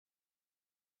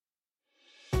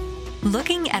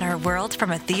Looking at our world from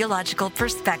a theological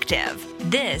perspective.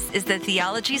 This is the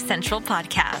Theology Central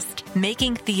Podcast,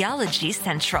 making theology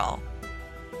central.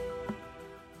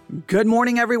 Good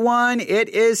morning, everyone. It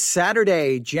is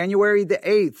Saturday, January the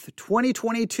 8th,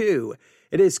 2022.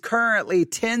 It is currently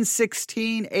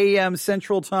 10:16 a.m.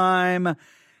 Central Time,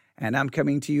 and I'm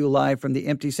coming to you live from the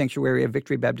empty sanctuary of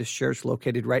Victory Baptist Church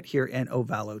located right here in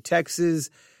Ovalo, Texas.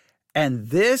 And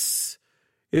this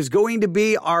is going to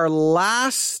be our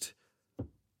last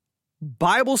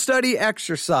Bible study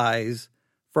exercise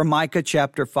for Micah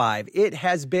chapter 5. It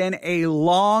has been a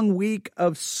long week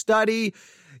of study.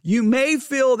 You may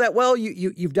feel that, well,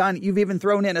 you've even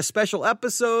thrown in a special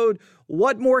episode.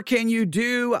 What more can you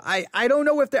do? I don't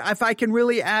know if I can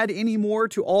really add any more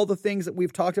to all the things that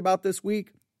we've talked about this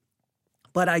week,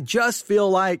 but I just feel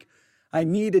like I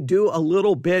need to do a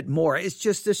little bit more. It's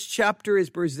just this chapter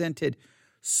is presented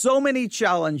so many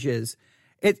challenges.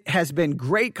 It has been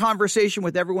great conversation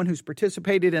with everyone who's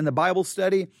participated in the Bible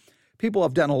study. People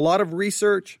have done a lot of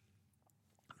research.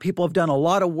 People have done a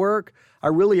lot of work. I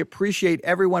really appreciate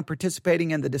everyone participating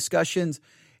in the discussions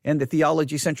in the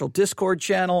Theology Central Discord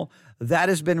channel. That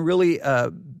has been really,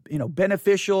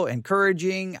 beneficial,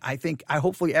 encouraging.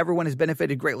 Hopefully everyone has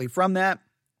benefited greatly from that.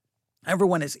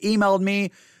 Everyone has emailed me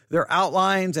their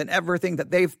outlines and everything that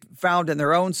they've found in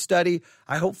their own study.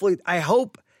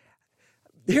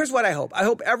 Here's what I hope. I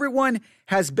hope everyone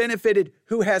has benefited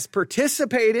who has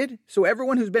participated. So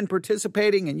everyone who's been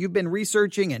participating and you've been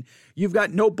researching and you've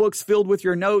got notebooks filled with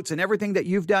your notes and everything that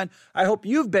you've done, I hope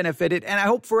you've benefited. And I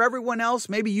hope for everyone else,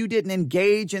 maybe you didn't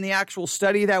engage in the actual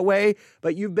study that way,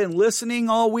 but you've been listening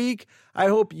all week. I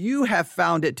hope you have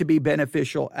found it to be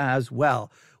beneficial as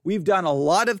well. We've done a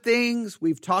lot of things.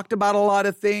 We've talked about a lot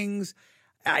of things.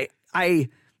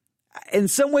 In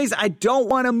some ways, I don't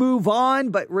want to move on,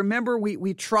 but remember,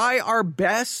 we try our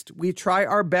best. We try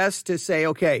our best to say,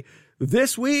 okay,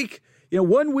 this week,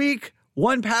 1 week,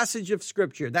 one passage of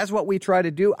scripture. That's what we try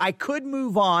to do. I could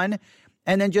move on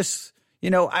and then just,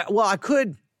 I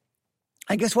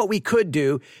guess what we could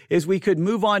do is we could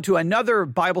move on to another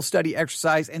Bible study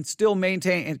exercise and still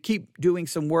maintain and keep doing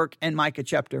some work in Micah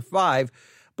chapter 5.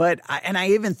 I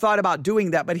even thought about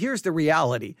doing that, but here's the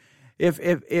reality.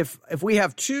 If we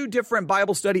have two different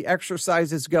Bible study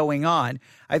exercises going on,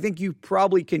 I think you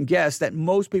probably can guess that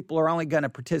most people are only going to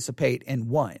participate in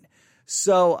one.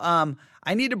 So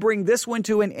I need to bring this one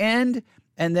to an end,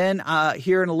 and then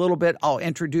here in a little bit, I'll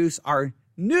introduce our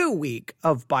new week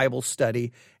of Bible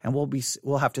study, and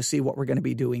we'll have to see what we're going to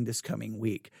be doing this coming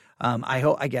week. I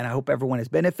hope everyone is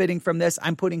benefiting from this.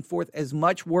 I'm putting forth as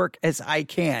much work as I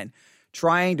can,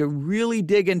 trying to really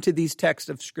dig into these texts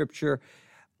of scriptures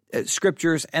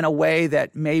in a way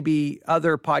that maybe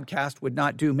other podcasts would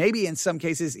not do. Maybe in some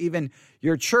cases, even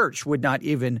your church would not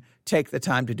even take the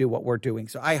time to do what we're doing.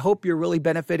 So I hope you're really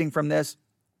benefiting from this.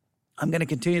 I'm going to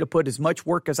continue to put as much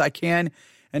work as I can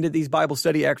into these Bible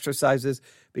study exercises,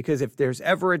 because if there's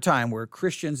ever a time where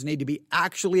Christians need to be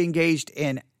actually engaged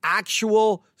in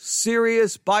actual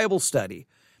serious Bible study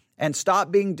and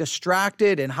stop being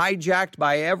distracted and hijacked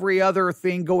by every other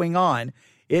thing going on,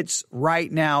 it's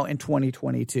right now in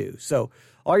 2022. So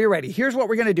are you ready? Here's what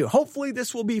we're going to do. Hopefully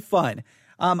this will be fun.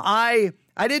 I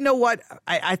didn't know what,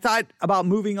 I thought about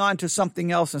moving on to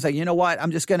something else and say, you know what,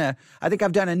 I think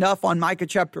I've done enough on Micah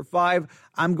chapter 5.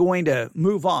 I'm going to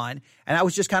move on. And I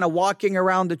was just kind of walking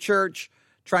around the church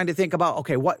trying to think about,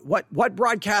 okay, what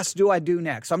broadcast do I do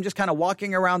next? So I'm just kind of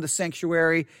walking around the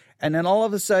sanctuary. And then all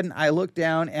of a sudden I look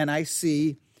down and I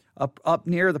see up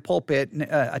near the pulpit,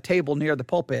 a table near the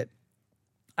pulpit,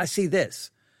 I see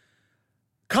this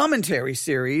commentary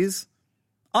series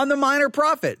on the Minor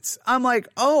Prophets. I'm like,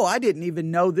 oh, I didn't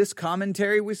even know this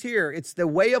commentary was here. It's the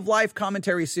Way of Life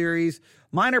commentary series,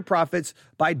 Minor Prophets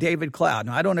by David Cloud.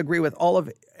 Now, I don't agree with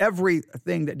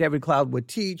everything that David Cloud would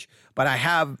teach, but I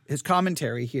have his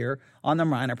commentary here on the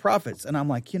Minor Prophets. And I'm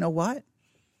like, you know what?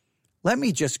 Let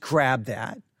me just grab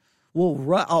that.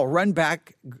 I'll run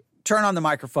back, turn on the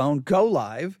microphone, go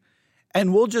live,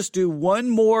 and we'll just do one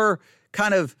more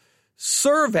kind of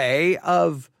survey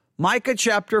of Micah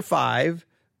chapter 5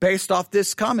 based off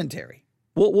this commentary.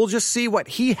 We'll just see what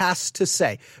he has to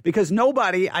say, because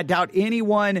I doubt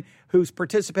anyone who's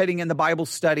participating in the Bible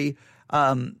study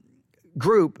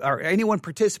group or anyone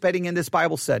participating in this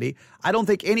Bible study, I don't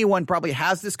think anyone probably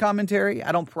has this commentary.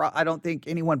 I don't think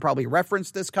anyone probably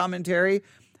referenced this commentary,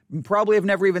 probably have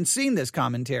never even seen this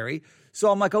commentary.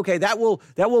 So I'm like, okay, that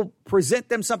will present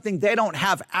them something they don't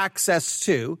have access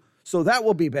to. So that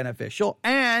will be beneficial.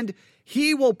 And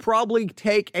he will probably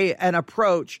take an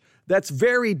approach that's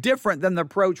very different than the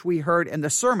approach we heard in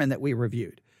the sermon that we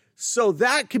reviewed. So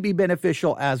that could be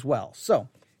beneficial as well. So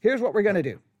here's what we're going to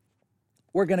do.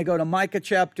 We're going to go to Micah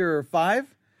chapter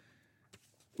 5.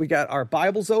 We got our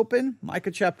Bibles open,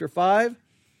 Micah chapter 5.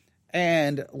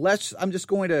 And I'm just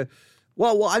going to,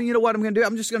 you know what I'm going to do?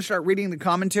 I'm just going to start reading the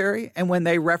commentary. And when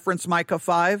they reference Micah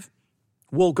 5,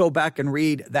 we'll go back and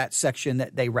read that section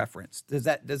that they referenced. Does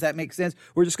that make sense?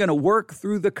 We're just going to work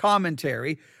through the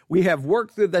commentary. We have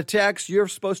worked through the text. You're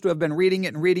supposed to have been reading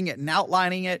it and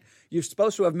outlining it. You're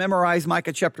supposed to have memorized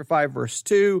Micah chapter 5, verse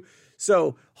 2.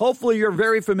 So hopefully you're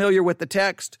very familiar with the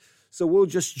text. So we'll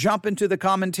just jump into the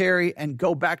commentary and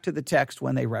go back to the text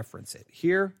when they reference it.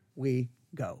 Here we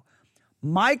go.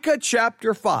 Micah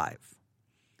chapter 5.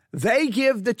 They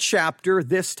give the chapter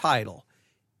this title,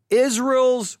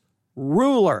 Israel's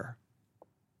ruler.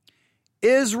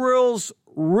 Israel's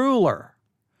ruler.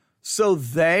 So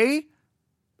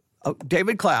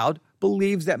David Cloud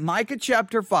believes that Micah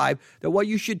chapter 5, that what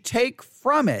you should take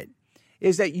from it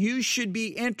is that you should be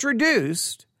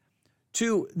introduced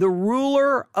to the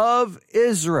ruler of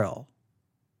Israel.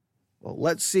 Well,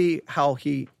 let's see how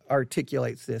he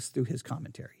articulates this through his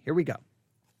commentary. Here we go.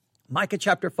 Micah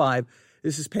chapter 5,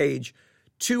 this is page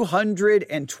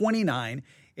 229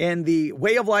 in the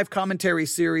Way of Life commentary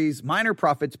series, Minor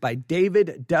Prophets by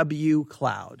David W.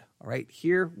 Cloud. All right,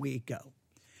 here we go.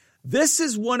 This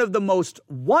is one of the most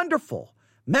wonderful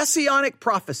messianic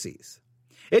prophecies.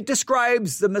 It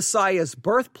describes the Messiah's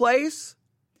birthplace,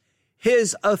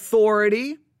 his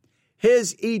authority,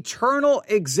 his eternal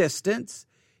existence,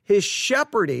 his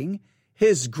shepherding,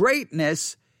 his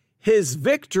greatness, his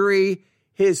victory,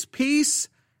 his peace,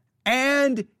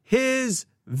 and his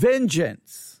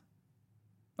vengeance.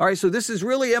 All right, so this is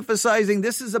really emphasizing,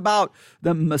 this is about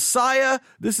the Messiah,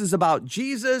 this is about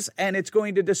Jesus, and it's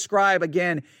going to describe,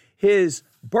 again, his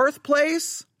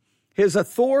birthplace, his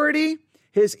authority,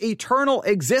 his eternal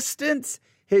existence,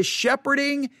 his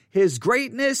shepherding, his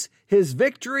greatness, his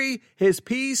victory, his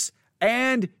peace,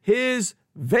 and his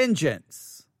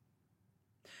vengeance.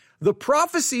 The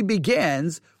prophecy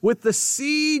begins with the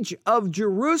siege of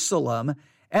Jerusalem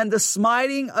and the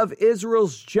smiting of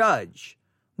Israel's judge.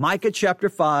 Micah chapter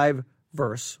 5,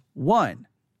 verse 1.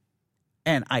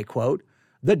 And I quote,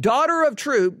 the daughter of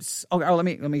troops.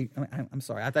 I'm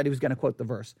sorry. I thought he was going to quote the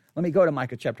verse. Let me go to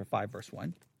Micah chapter 5, verse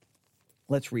 1.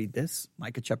 Let's read this.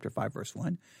 Micah chapter 5, verse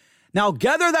 1. Now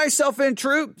gather thyself in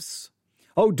troops,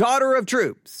 O daughter of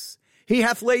troops. He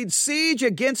hath laid siege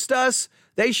against us.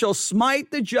 They shall smite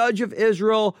the judge of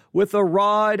Israel with a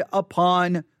rod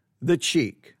upon the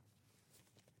cheek.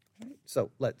 Right, so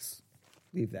let's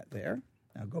leave that there.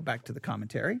 Now go back to the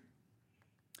commentary.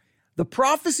 The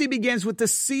prophecy begins with the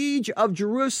siege of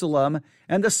Jerusalem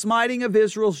and the smiting of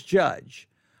Israel's judge.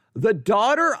 The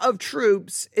daughter of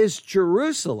troops is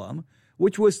Jerusalem,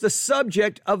 which was the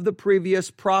subject of the previous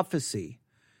prophecy.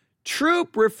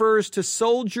 Troop refers to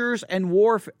soldiers and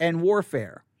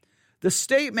warfare. The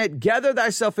statement, gather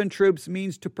thyself in troops,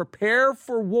 means to prepare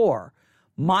for war.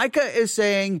 Micah is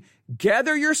saying,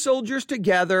 gather your soldiers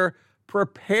together,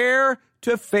 prepare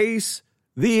to face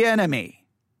the enemy.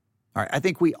 All right, I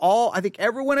think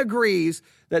everyone agrees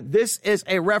that this is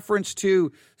a reference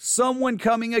to someone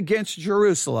coming against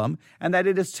Jerusalem and that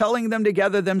it is telling them to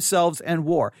gather themselves in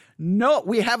war. No,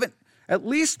 we haven't, at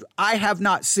least I have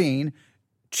not seen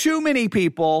too many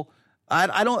people.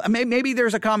 Maybe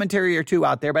there's a commentary or two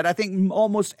out there, but I think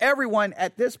almost everyone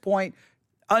at this point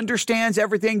understands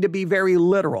everything to be very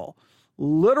literal.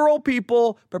 Literal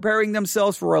people preparing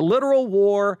themselves for a literal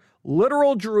war,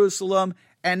 literal Jerusalem,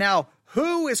 and now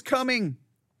who is coming?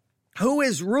 Who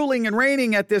is ruling and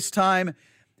reigning at this time?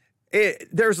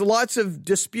 There's lots of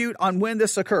dispute on when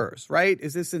this occurs, right?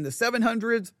 Is this in the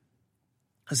 700s?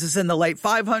 Is this in the late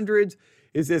 500s?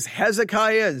 Is this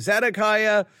Hezekiah,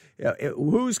 Zedekiah?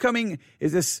 Who's coming?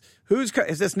 Is this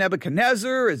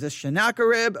Nebuchadnezzar? Is this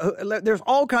Sennacherib? There's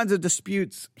all kinds of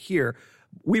disputes here.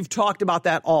 We've talked about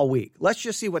that all week. Let's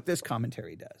just see what this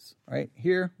commentary does. All right,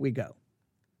 here we go.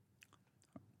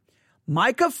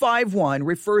 Micah 5:1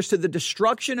 refers to the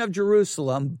destruction of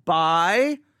Jerusalem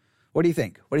by, what do you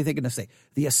think? What are you thinking to say?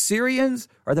 The Assyrians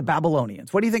or the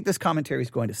Babylonians? What do you think this commentary is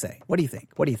going to say? What do you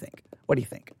think? What do you think? What do you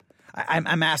think?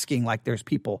 I'm asking like there's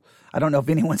people. I don't know if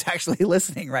anyone's actually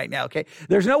listening right now, okay?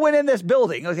 There's no one in this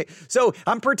building, okay? So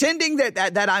I'm pretending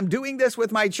that I'm doing this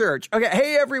with my church. Okay,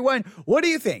 hey everyone, what do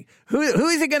you think? Who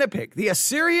is it going to pick? The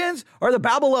Assyrians or the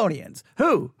Babylonians?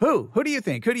 Who do you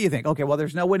think? Who do you think? Okay, well,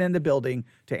 there's no one in the building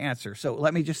to answer. So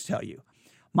let me just tell you.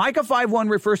 Micah 5:1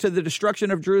 refers to the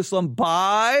destruction of Jerusalem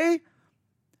by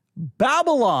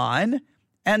Babylon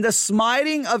and the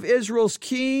smiting of Israel's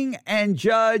king and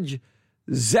judge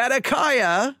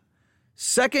Zedekiah.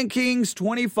 2 Kings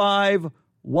 25,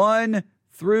 1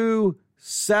 through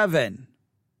 7.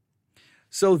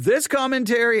 So this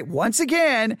commentary, once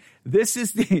again, this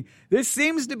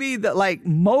seems to be the, like,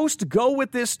 most go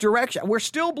with this direction. We're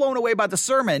still blown away by the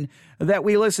sermon that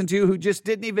we listened to, who just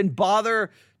didn't even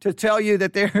bother to tell you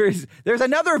that there's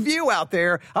another view out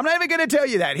there. I'm not even going to tell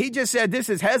you that. He just said this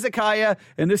is Hezekiah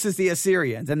and this is the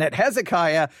Assyrians, and that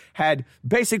Hezekiah had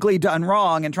basically done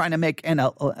wrong and trying to make an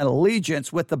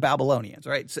allegiance with the Babylonians,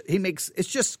 right? So it's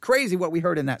just crazy what we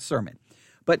heard in that sermon.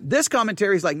 But this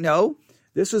commentary is like, no,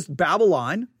 this is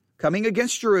Babylon coming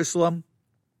against Jerusalem,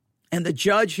 and the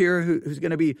judge here who's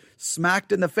going to be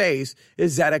smacked in the face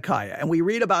is Zedekiah. And we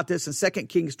read about this in 2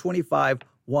 Kings 25,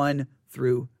 1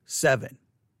 through 7.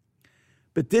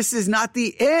 But this is not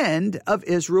the end of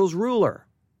Israel's ruler.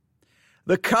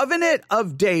 The covenant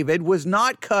of David was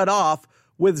not cut off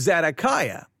with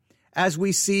Zedekiah, as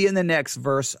we see in the next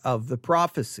verse of the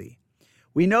prophecy.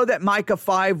 We know that Micah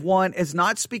 5:1 is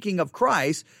not speaking of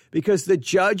Christ because the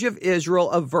judge of Israel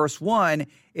of verse 1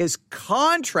 is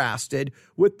contrasted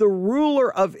with the ruler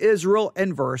of Israel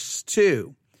in verse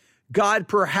 2. God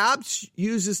perhaps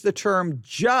uses the term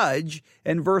judge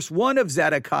in verse 1 of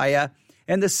Zedekiah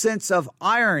in the sense of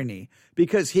irony,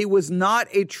 because he was not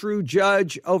a true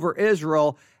judge over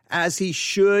Israel as he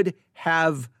should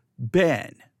have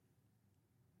been.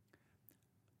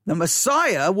 The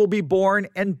Messiah will be born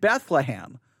in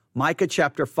Bethlehem. Micah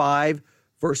chapter 5,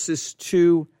 verses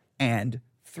 2 and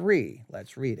 3.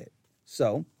 Let's read it.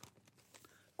 So,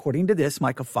 according to this,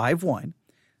 Micah 5:1,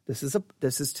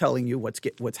 this is telling you what's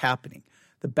happening.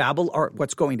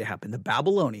 What's going to happen. The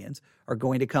Babylonians are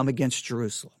going to come against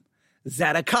Jerusalem.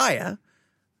 Zedekiah,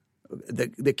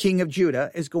 the king of Judah,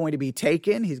 is going to be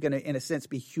taken. He's going to, in a sense,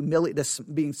 be humiliated,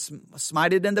 being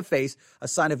smited in the face, a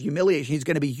sign of humiliation. He's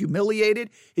going to be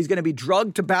humiliated. He's going to be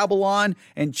drugged to Babylon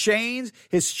in chains.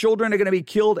 His children are going to be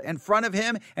killed in front of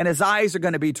him, and his eyes are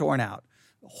going to be torn out.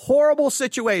 Horrible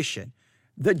situation.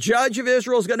 The judge of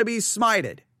Israel is going to be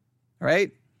smited,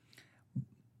 right?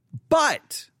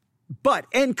 But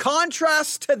in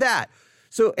contrast to that,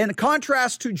 so in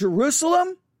contrast to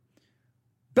Jerusalem,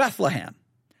 Bethlehem.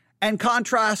 And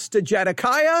contrast to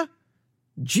Zedekiah,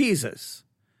 Jesus.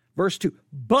 Verse 2,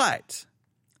 but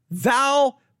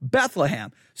thou,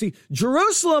 Bethlehem. See,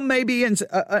 Jerusalem may be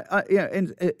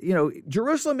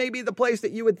Jerusalem may be the place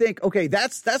that you would think, okay,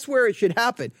 that's where it should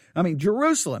happen. I mean,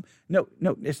 Jerusalem. No,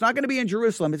 it's not going to be in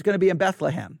Jerusalem. It's going to be in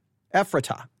Bethlehem,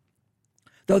 Ephratah.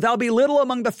 Though thou be little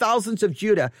among the thousands of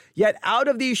Judah, yet out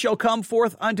of thee shall come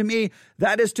forth unto me,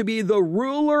 that is to be the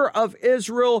ruler of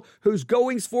Israel, whose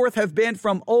goings forth have been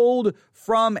from old,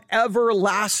 from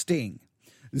everlasting.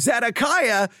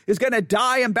 Zedekiah is going to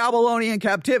die in Babylonian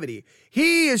captivity.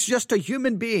 He is just a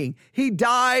human being. He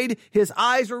died. His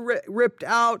eyes were ripped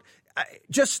out.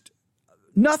 Just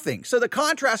nothing. So the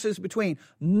contrast is between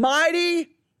mighty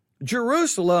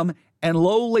Jerusalem and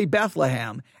lowly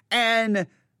Bethlehem, and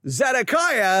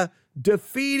Zedekiah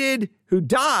defeated who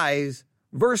dies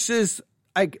versus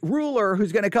a ruler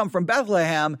who's going to come from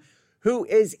Bethlehem who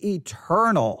is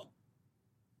eternal.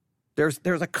 There's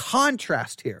a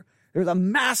contrast here. There's a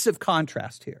massive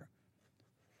contrast here.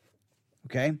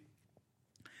 Okay?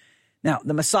 Now,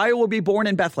 the Messiah will be born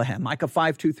in Bethlehem, Micah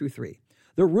 5, 2 through 3.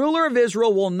 The ruler of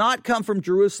Israel will not come from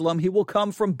Jerusalem. He will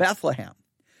come from Bethlehem.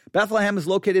 Bethlehem is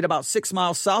located about 6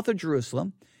 miles south of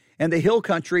Jerusalem in the hill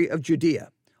country of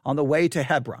Judea, on the way to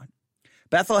Hebron.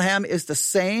 Bethlehem is the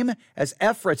same as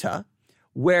Ephratah,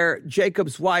 where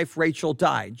Jacob's wife Rachel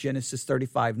died, Genesis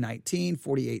 35:19,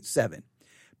 48:7.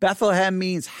 Bethlehem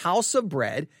means house of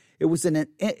bread. It was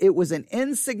an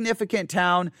insignificant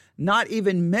town, not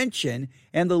even mentioned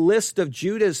in the list of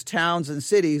Judah's towns and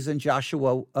cities in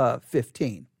Joshua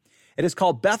 15. It is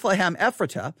called Bethlehem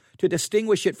Ephratah to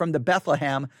distinguish it from the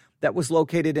Bethlehem that was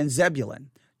located in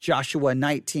Zebulun, Joshua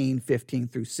 19:15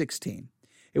 through 16.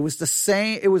 It was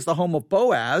the home of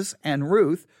Boaz and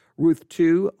Ruth, Ruth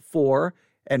 2, 4,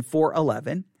 and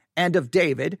 4:11, and of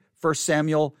David, 1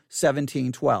 Samuel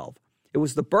 17:12. It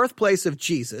was the birthplace of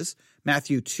Jesus,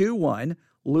 Matthew 2:1,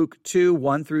 Luke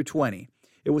 2:1 through 20.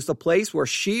 It was the place where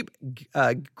sheep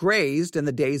grazed in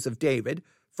the days of David,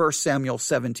 1 Samuel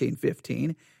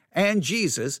 17:15, and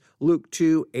Jesus, Luke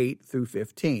 2:8 through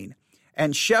 15.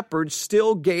 And shepherds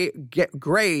still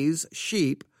graze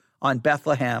sheep on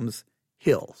Bethlehem's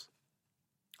hills.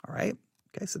 All right.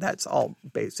 Okay. So that's all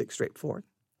basic, straightforward.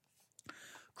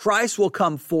 Christ will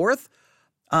come forth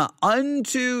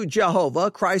unto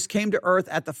Jehovah. Christ came to earth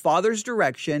at the Father's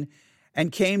direction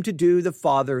and came to do the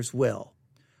Father's will.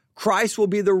 Christ will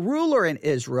be the ruler in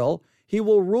Israel. He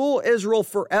will rule Israel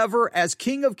forever as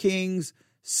King of Kings,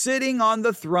 sitting on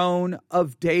the throne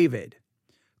of David.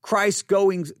 Christ's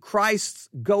going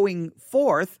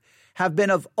forth have been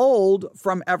of old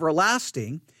from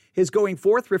everlasting. His going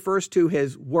forth refers to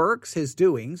his works, his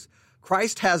doings.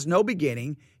 Christ has no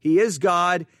beginning. He is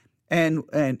God and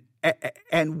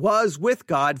was with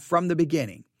God from the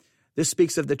beginning. This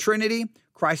speaks of the Trinity.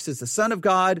 Christ is the Son of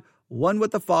God, one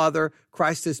with the Father.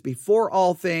 Christ is before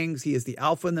all things. He is the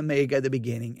Alpha and the Omega, the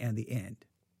beginning and the end.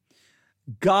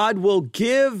 God will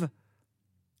give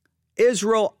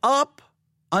Israel up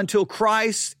until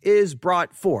Christ is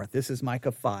brought forth. This is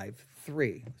Micah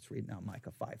 5:3. Let's read now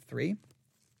Micah 5:3.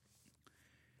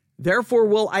 Therefore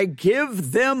will I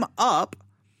give them up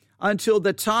until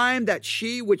the time that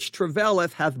she which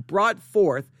travaileth hath brought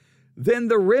forth. Then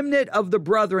the remnant of the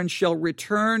brethren shall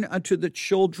return unto the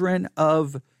children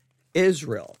of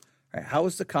Israel. All right, how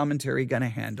is the commentary going to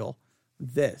handle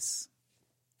this?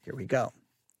 Here we go.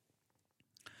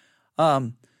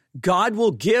 God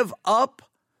will give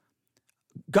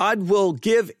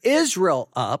Israel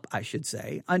up, I should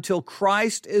say, until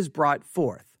Christ is brought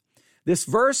forth. This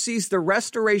verse sees the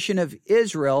restoration of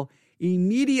Israel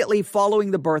immediately following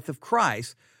the birth of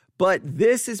Christ, but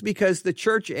this is because the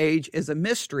church age is a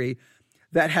mystery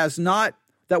that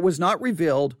was not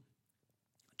revealed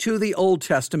to the Old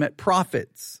Testament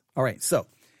prophets. All right, so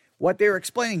what they're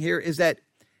explaining here is that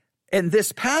in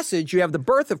this passage, you have the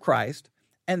birth of Christ,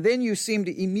 and then you seem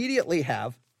to immediately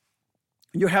have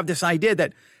this idea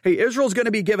that, hey, Israel's going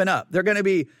to be given up. They're going to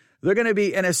be,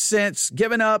 in a sense,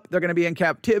 given up. They're going to be in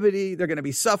captivity. They're going to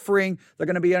be suffering. They're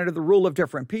going to be under the rule of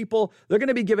different people. They're going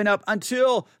to be given up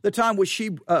until the time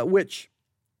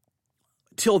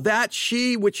till that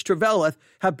she which travaileth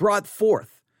have brought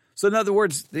forth. So in other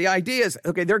words, the idea is,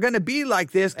 okay, they're going to be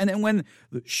like this. And then when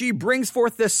she brings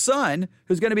forth this son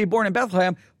who's going to be born in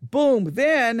Bethlehem, boom,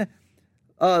 then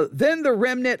the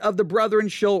remnant of the brethren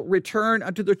shall return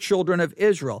unto the children of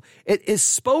Israel. It is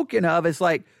spoken of as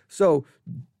like, so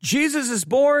Jesus is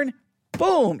born,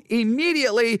 boom,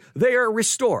 immediately they are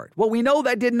restored. Well, we know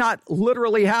that did not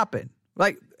literally happen,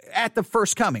 like at the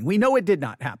first coming. We know it did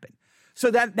not happen.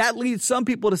 So that leads some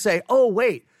people to say, oh,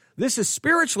 wait, this is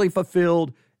spiritually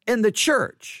fulfilled in the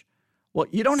church. Well,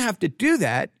 you don't have to do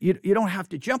that. You don't have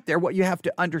to jump there. What you have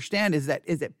to understand is that,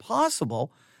 is it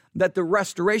possible that the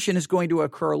restoration is going to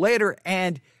occur later?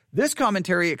 And this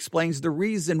commentary explains the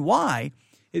reason why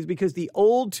is because the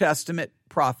Old Testament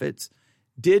prophets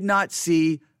did not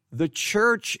see the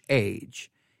church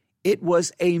age. It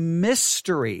was a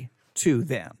mystery to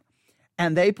them.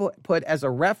 And they put as a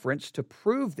reference to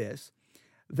prove this,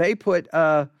 they put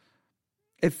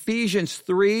Ephesians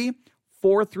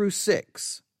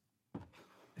 3:4-6.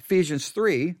 Ephesians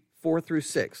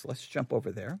 3:4-6. Let's jump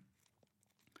over there.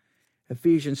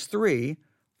 Ephesians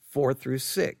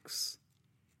 3:4-6.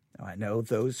 Now, I know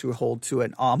those who hold to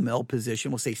an Amil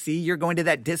position will say, see, you're going to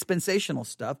that dispensational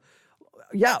stuff.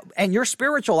 Yeah, and you're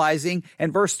spiritualizing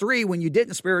in verse 3 when you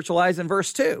didn't spiritualize in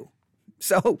verse 2.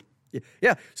 So,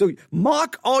 yeah, so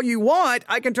mock all you want.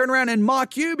 I can turn around and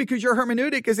mock you because your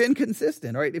hermeneutic is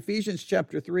inconsistent. All right, Ephesians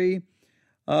chapter 3,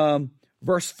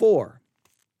 verse 4.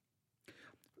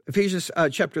 Ephesians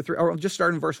chapter 3, or just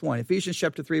start in verse 1. Ephesians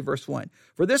chapter 3, verse 1.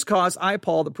 For this cause, I,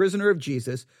 Paul, the prisoner of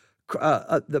Jesus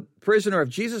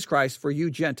Christ for you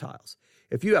Gentiles,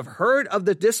 if you have heard of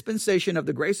the dispensation of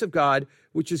the grace of God,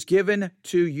 which is given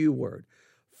to you word,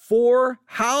 for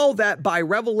how that by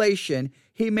revelation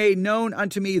he made known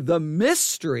unto me the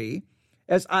mystery,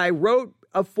 as I wrote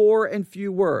afore in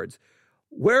few words,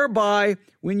 whereby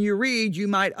when you read, you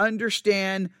might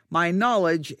understand my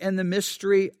knowledge in the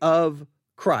mystery of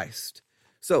Christ.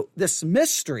 So this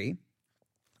mystery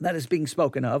that is being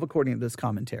spoken of, according to this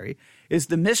commentary, is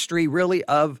the mystery really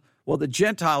of, well, the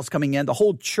Gentiles coming in, the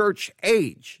whole church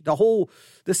age,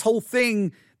 this whole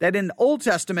thing that in Old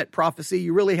Testament prophecy,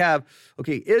 you really have,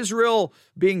 okay, Israel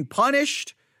being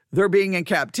punished, they're being in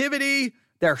captivity,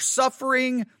 they're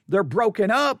suffering, they're broken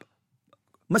up,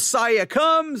 Messiah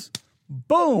comes,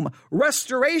 boom,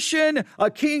 restoration,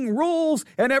 a king rules,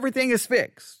 and everything is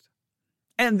fixed.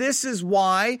 And this is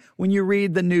why when you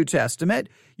read the New Testament,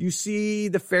 you see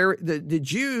the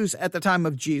Jews at the time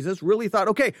of Jesus really thought,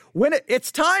 okay, when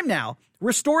it's time now,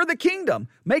 restore the kingdom,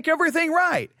 make everything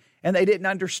right. And they didn't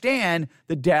understand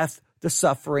the death, the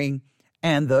suffering,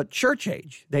 and the church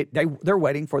age. They're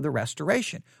waiting for the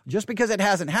restoration. Just because it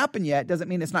hasn't happened yet doesn't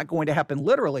mean it's not going to happen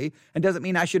literally, and doesn't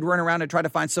mean I should run around and try to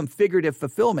find some figurative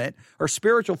fulfillment or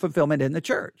spiritual fulfillment in the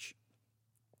church.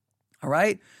 All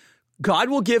right? God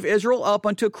will give Israel up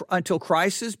until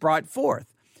Christ is brought forth.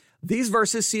 These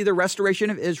verses see the restoration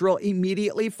of Israel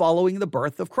immediately following the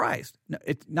birth of Christ.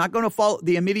 It's not going to follow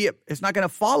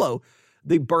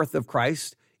the birth of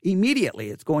Christ immediately.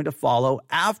 It's going to follow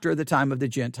after the time of the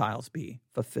Gentiles be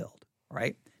fulfilled. All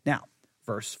right? Now,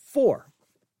 verse 4.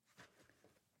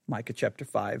 Micah chapter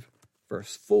 5,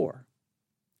 verse 4.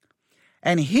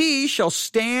 And he shall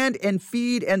stand and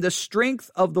feed in the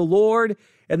strength of the Lord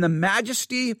and the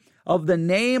majesty of the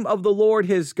name of the Lord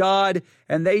his God,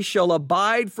 and they shall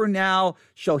abide, for now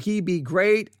shall he be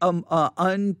great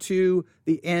unto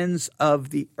the ends of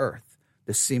the earth.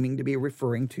 This seeming to be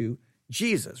referring to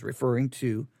Jesus, referring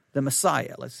to the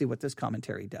Messiah. Let's see what this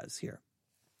commentary does here.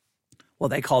 Well,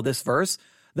 they call this verse,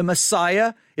 the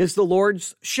Messiah is the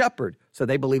Lord's shepherd. So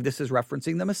they believe this is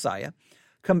referencing the Messiah.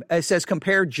 It says,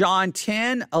 compare John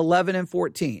 10, 11, and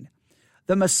 14.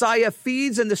 The Messiah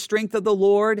feeds in the strength of the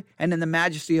Lord and in the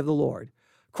majesty of the Lord.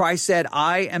 Christ said,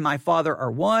 I and my Father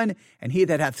are one, and he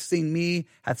that hath seen me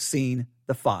hath seen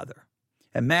the Father.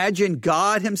 Imagine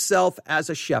God himself as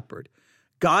a shepherd.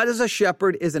 God as a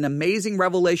shepherd is an amazing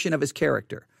revelation of his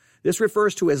character. This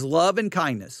refers to his love and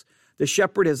kindness. The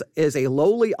shepherd is a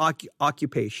lowly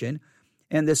occupation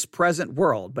in this present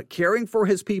world, but caring for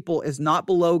his people is not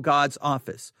below God's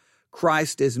office.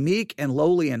 Christ is meek and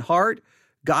lowly in heart.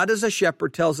 God as a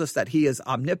shepherd tells us that he is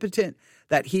omnipotent,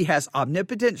 that he has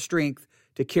omnipotent strength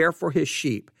to care for his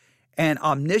sheep and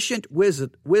omniscient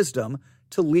wisdom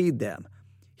to lead them.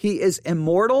 He is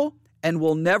immortal and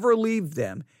will never leave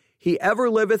them. He ever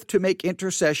liveth to make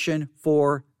intercession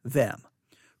for them.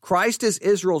 Christ is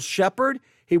Israel's shepherd.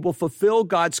 He will fulfill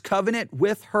God's covenant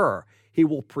with her. He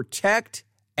will protect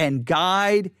and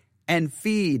guide and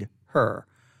feed her.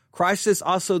 Christ is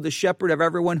also the shepherd of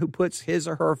everyone who puts his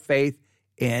or her faith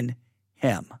in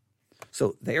him.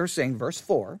 So they are saying, verse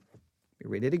 4, let me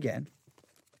read it again.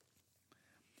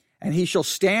 And he shall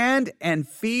stand and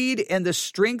feed in the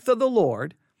strength of the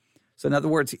Lord. So in other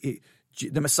words,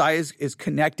 the Messiah is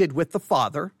connected with the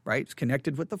Father, right? It's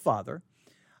connected with the Father.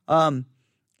 And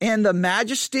the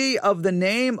majesty of the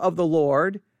name of the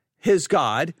Lord, his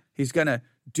God, he's going to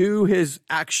do his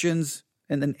actions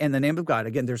in the name of God.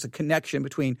 Again, there's a connection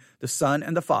between the Son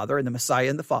and the Father, and the Messiah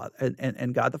and the Father,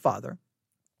 and God the Father.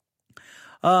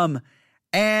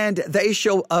 And they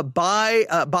shall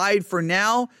abide for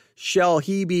now, shall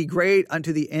he be great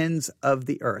unto the ends of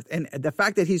the earth. And the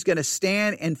fact that he's going to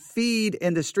stand and feed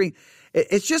in the stream,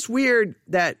 it's just weird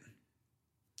that,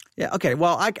 yeah, okay,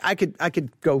 well, I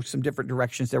could go some different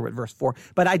directions there with verse 4,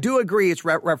 but I do agree it's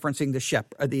referencing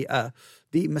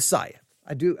the Messiah.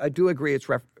 I do agree it's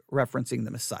referencing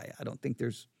the Messiah. I don't think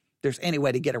there's any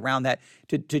way to get around that.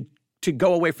 To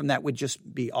go away from that would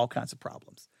just be all kinds of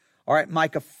problems. All right,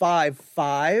 Micah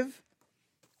 5:5,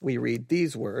 we read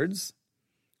these words.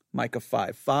 Micah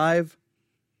 5:5.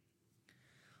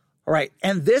 All right,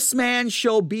 and this man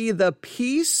shall be the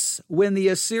peace when the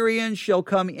Assyrian shall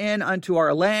come in unto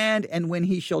our land, and when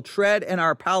he shall tread in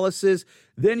our palaces,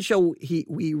 then shall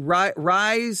we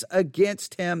rise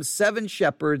against him 7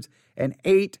 shepherds and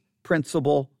 8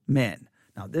 principal men.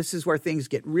 Now, this is where things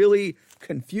get really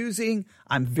confusing.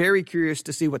 I'm very curious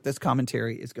to see what this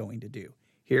commentary is going to do.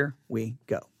 Here we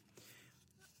go.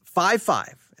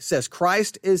 5:5 says,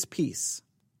 Christ is peace.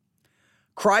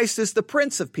 Christ is the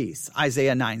Prince of Peace,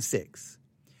 Isaiah 9:6.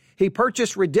 He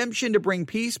purchased redemption to bring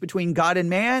peace between God and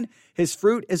man. His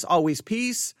fruit is always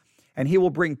peace, and he will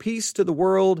bring peace to the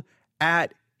world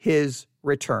at his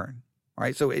return. All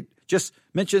right, so it just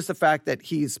mentions the fact that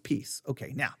he's peace.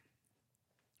 Okay, now,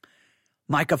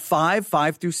 Micah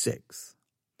 5:5-6.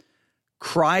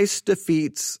 Christ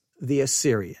defeats the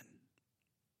Assyrian.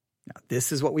 Now,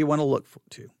 this is what we want to look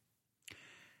to.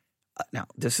 Now,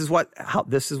 this is what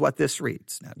this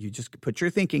reads. Now, you just put your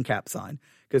thinking caps on,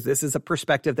 because this is a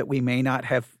perspective that we may not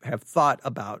have thought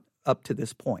about up to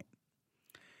this point.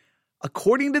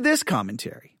 According to this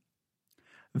commentary,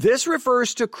 this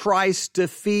refers to Christ's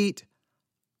defeat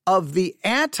of the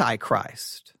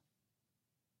Antichrist.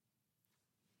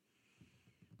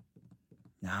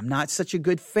 Now, I'm not such a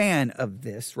good fan of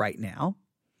this right now,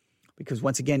 because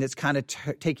once again, it's kind of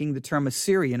taking the term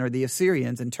Assyrian or the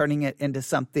Assyrians and turning it into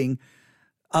something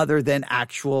other than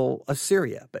actual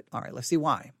Assyria. But all right, let's see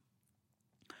why.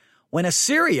 When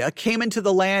Assyria came into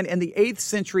the land in the 8th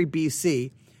century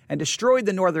BC and destroyed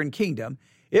the northern kingdom,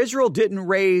 Israel didn't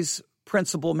raise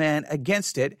principal men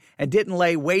against it and didn't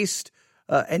lay waste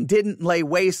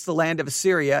the land of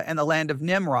Assyria and the land of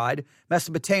Nimrod,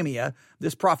 Mesopotamia.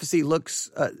 This prophecy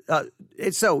looks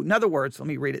so. In other words, let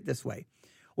me read it this way.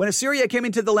 When Assyria came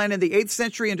into the land in the 8th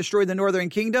century and destroyed the northern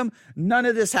kingdom, none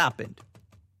of this happened.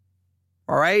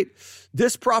 All right?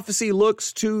 This prophecy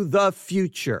looks to the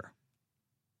future.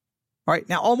 All right.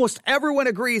 Now, almost everyone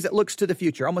agrees it looks to the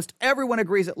future. Almost everyone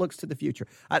agrees it looks to the future.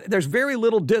 There's very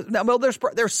little.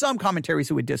 There's some commentaries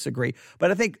who would disagree,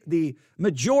 but I think the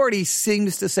majority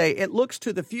seems to say it looks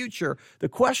to the future. The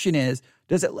question is,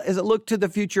 does it look to the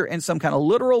future in some kind of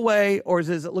literal way, or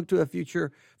does it look to the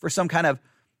future for some kind of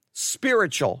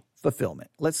spiritual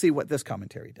fulfillment? Let's see what this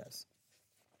commentary does.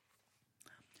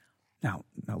 Now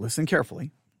listen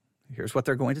carefully. Here's what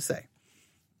they're going to say.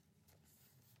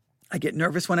 I get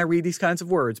nervous when I read these kinds of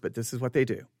words, but this is what they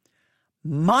do.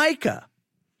 Micah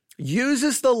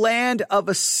uses the land of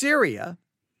Assyria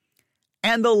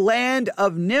and the land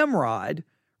of Nimrod,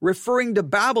 referring to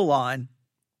Babylon,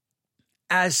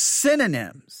 as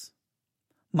synonyms.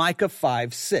 Micah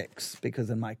 5:6, because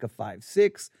in Micah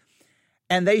 5:6,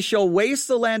 and they shall waste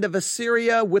the land of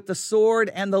Assyria with the sword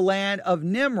and the land of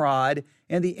Nimrod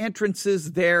and the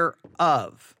entrances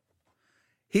thereof.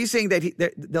 He's saying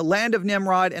that the land of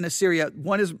Nimrod and Assyria,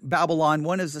 one is Babylon,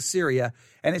 one is Assyria,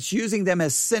 and it's using them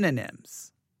as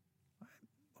synonyms.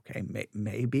 Okay,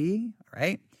 maybe,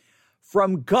 right?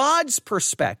 From God's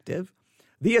perspective,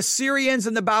 the Assyrians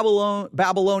and the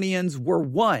Babylonians were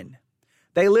one.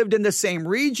 They lived in the same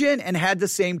region and had the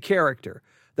same character.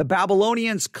 The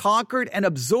Babylonians conquered and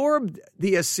absorbed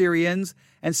the Assyrians,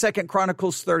 and 2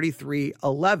 Chronicles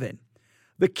 33:11.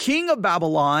 The king of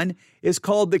Babylon is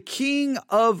called the king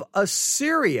of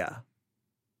Assyria.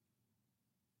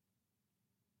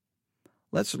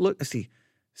 Let's see.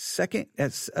 Second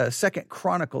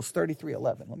Chronicles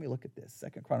 33:11. Let me look at this.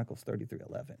 2 Chronicles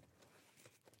 33:11.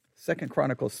 2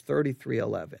 Chronicles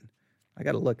 33:11. I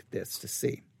got to look at this to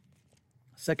see.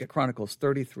 2 Chronicles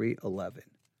 33:11.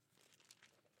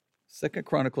 2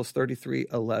 Chronicles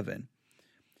 33:11.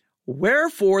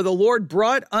 Wherefore the Lord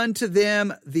brought unto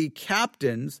them the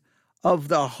captains of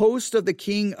the host of the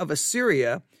king of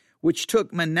Assyria, which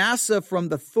took Manasseh from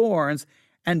the thorns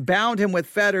and bound him with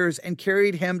fetters and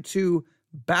carried him to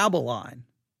Babylon.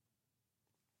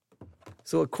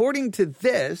 So according to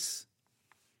this,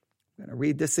 I'm going to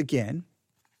read this again.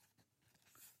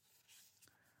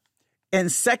 In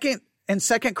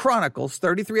 2 Chronicles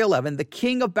 33:11, the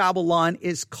king of Babylon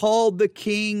is called the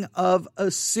king of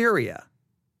Assyria.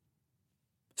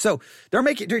 So they're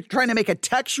trying to make a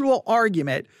textual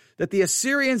argument that the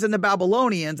Assyrians and the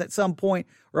Babylonians at some point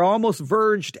are almost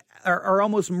merged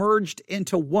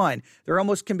into one. They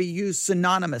almost can be used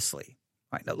synonymously.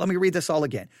 All right, now let me read this all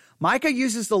again. Micah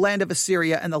uses the land of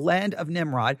Assyria and the land of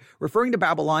Nimrod, referring to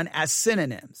Babylon, as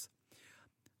synonyms.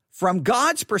 From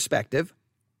God's perspective,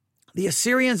 the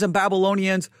Assyrians and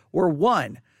Babylonians were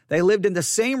one. They lived in the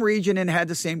same region and had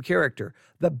the same character.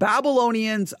 The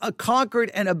Babylonians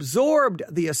conquered and absorbed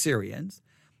the Assyrians.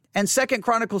 And 2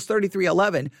 Chronicles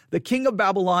 33:11, the king of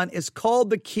Babylon is called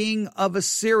the king of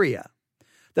Assyria.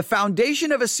 The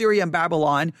foundation of Assyria and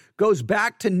Babylon goes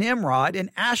back to Nimrod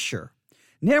and Ashur.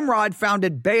 Nimrod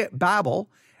founded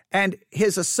Babel, and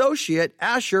his associate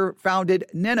Ashur founded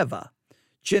Nineveh.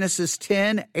 Genesis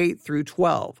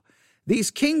 10:8-12.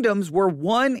 These kingdoms were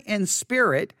one in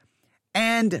spirit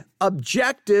and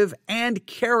objective and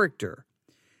character,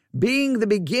 being the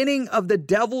beginning of the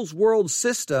devil's world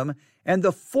system and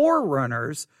the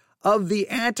forerunners of the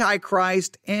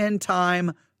Antichrist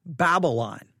end-time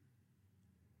Babylon.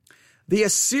 The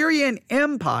Assyrian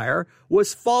Empire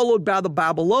was followed by the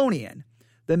Babylonian,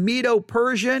 the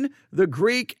Medo-Persian, the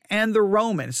Greek, and the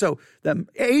Roman. So the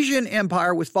Asian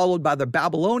Empire was followed by the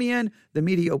Babylonian, the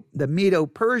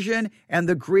Medo-Persian, and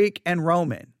the Greek and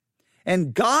Roman.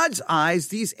 In God's eyes,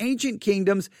 these ancient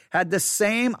kingdoms had the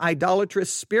same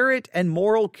idolatrous spirit and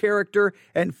moral character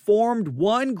and formed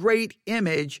one great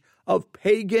image of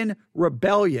pagan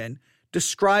rebellion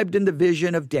described in the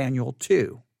vision of Daniel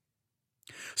 2.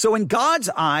 So in God's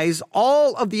eyes,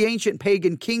 all of the ancient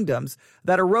pagan kingdoms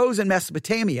that arose in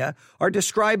Mesopotamia are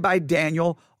described by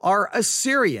Daniel are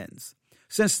Assyrians.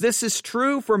 Since this is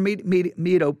true for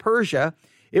Medo-Persia,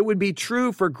 it would be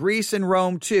true for Greece and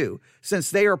Rome too,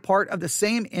 since they are part of the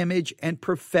same image and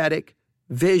prophetic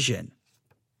vision.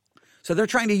 So they're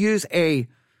trying to use a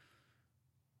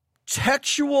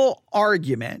textual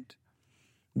argument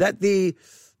that the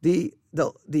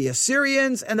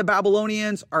Assyrians and the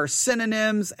Babylonians are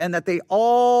synonyms and that they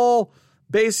all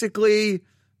basically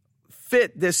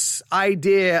fit this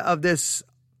idea of this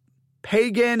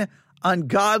pagan,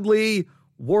 ungodly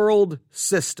world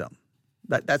system.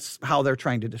 That's how they're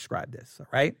trying to describe this, all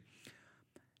right?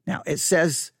 Now, it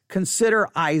says, consider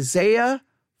Isaiah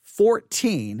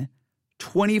 14,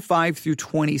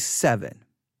 25-27.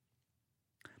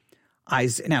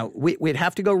 Now, we'd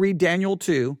have to go read Daniel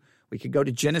 2. We could go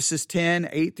to Genesis 10,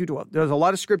 8-12. There's a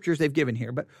lot of scriptures they've given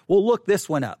here, but we'll look this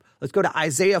one up. Let's go to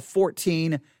Isaiah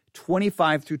 14,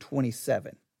 25 through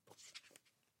 27.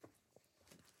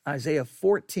 Isaiah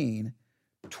 14,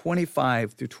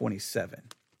 25 through 27.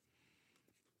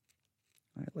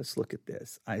 All right, let's look at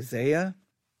this. Isaiah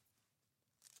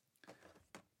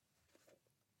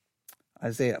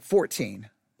 14.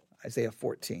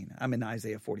 I'm in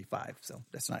Isaiah 45, so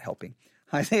that's not helping.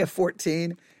 Isaiah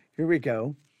 14, here we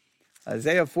go.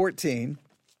 Isaiah 14.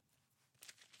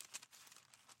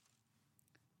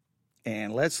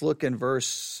 And let's look in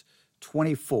verse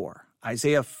 24.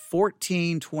 Isaiah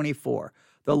 14, 24.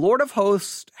 The Lord of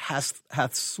hosts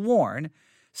hath sworn,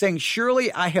 saying,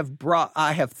 surely I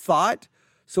have thought,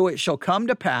 so it shall come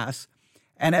to pass,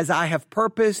 and as I have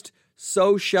purposed,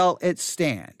 so shall it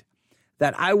stand,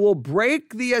 that I will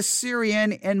break the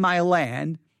Assyrian in my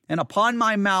land, and upon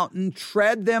my mountain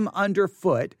tread them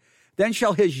underfoot. Then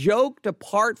shall his yoke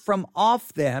depart from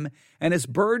off them, and his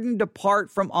burden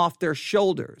depart from off their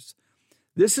shoulders.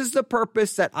 This is the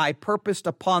purpose that I purposed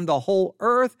upon the whole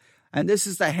earth, and this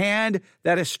is the hand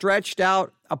that is stretched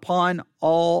out upon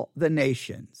all the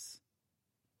nations.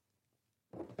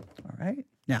 All right.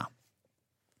 Now,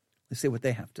 let's see what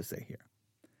they have to say here.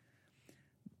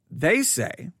 They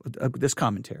say, this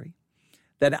commentary,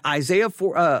 that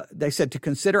they said to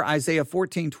consider Isaiah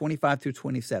 14, 25 through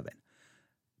 27.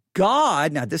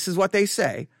 God, now this is what they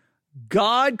say,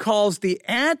 God calls the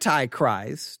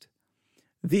Antichrist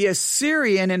the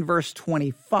Assyrian in verse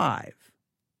 25.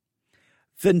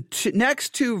 The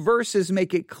next two verses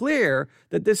make it clear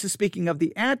that this is speaking of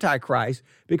the Antichrist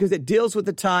because it deals with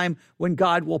the time when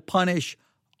God will punish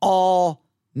all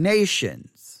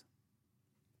nations.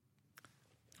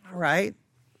 All right.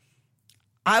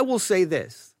 I will say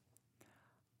this.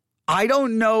 I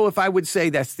don't know if I would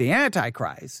say that's the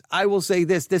Antichrist. I will say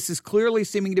this. This is clearly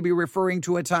seeming to be referring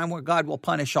to a time where God will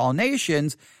punish all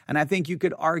nations, and I think you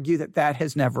could argue that that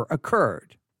has never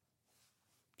occurred.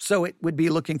 So it would be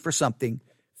looking for something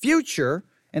future,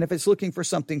 and if it's looking for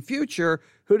something future,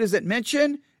 who does it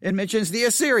mention? It mentions the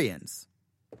Assyrians.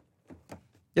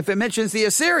 If it mentions the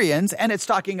Assyrians and it's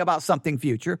talking about something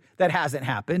future that hasn't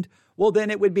happened, well,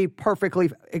 then it would be perfectly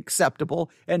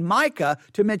acceptable in Micah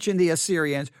to mention the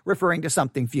Assyrians referring to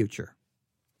something future.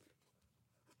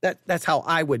 That's how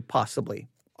I would possibly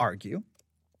argue.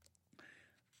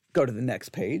 Go to the next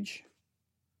page.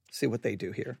 See what they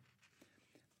do here.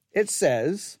 It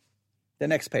says, the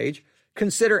next page,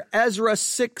 consider Ezra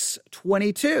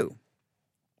 6:22.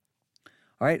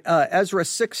 All right, Ezra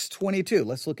 6:22.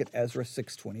 Let's look at Ezra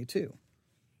 6:22.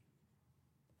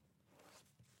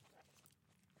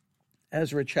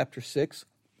 Ezra chapter 6,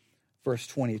 verse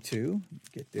 22.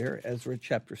 Get there. Ezra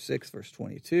chapter 6, verse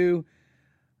 22.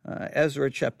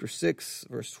 Ezra chapter 6,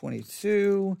 verse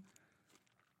 22.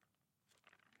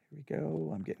 Here we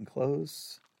go. I'm getting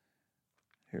close.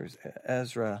 Here's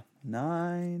Ezra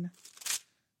 9.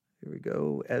 Here we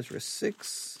go. Ezra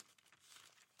 6,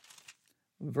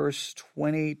 verse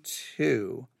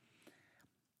 22.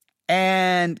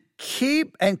 And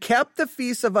kept the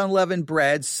feast of unleavened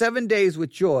bread 7 days with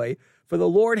joy, for the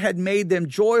Lord had made them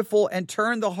joyful and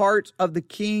turned the heart of the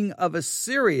king of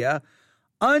Assyria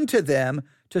unto them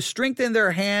to strengthen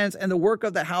their hands and the work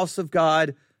of the house of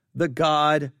God, the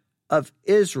God of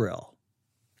Israel.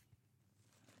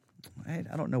 Right?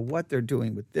 I don't know what they're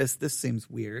doing with this. This seems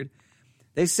weird.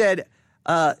 They said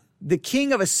the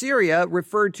king of Assyria,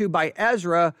 referred to by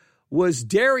Ezra, was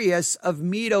Darius of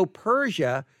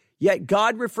Medo-Persia, yet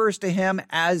God refers to him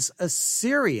as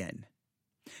Assyrian.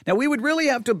 Now, we would really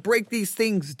have to break these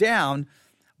things down,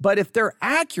 but if they're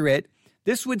accurate,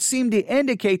 this would seem to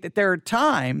indicate that there are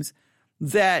times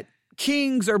that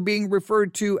kings are being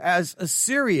referred to as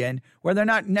Assyrian, where they're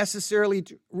not necessarily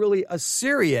really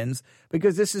Assyrians,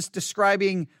 because this is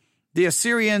describing the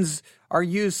Assyrians are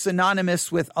used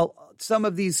synonymous with some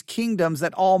of these kingdoms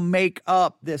that all make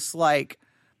up this like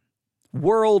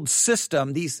world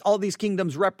system. All these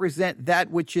kingdoms represent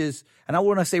that which is, and I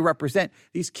want to say represent,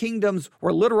 these kingdoms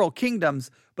were literal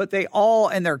kingdoms, but they all,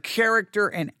 in their character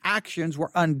and actions,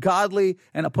 were ungodly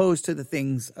and opposed to the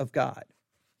things of God.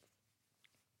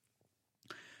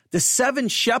 The 7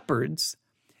 shepherds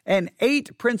and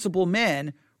 8 principal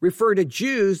men refer to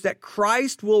Jews that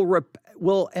Christ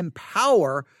will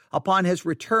empower upon his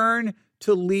return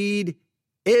to lead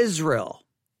Israel.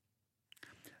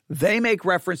 They make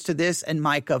reference to this in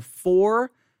Micah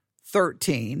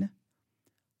 4:13,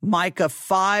 Micah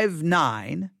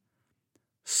 5:9,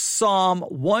 Psalm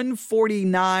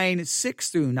 149, 6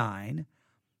 through 9,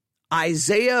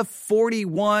 Isaiah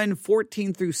 41,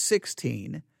 14 through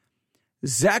 16,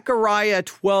 Zechariah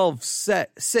 12,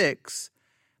 6,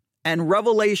 and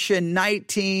Revelation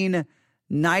 19,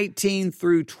 19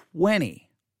 through 20.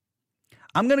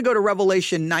 I'm going to go to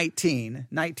Revelation 19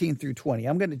 through 20.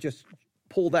 I'm going to just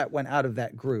pull that one out of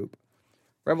that group.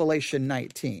 Revelation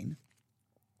 19.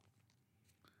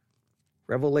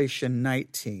 Revelation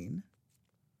 19.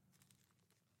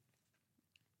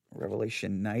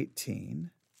 Revelation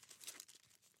 19.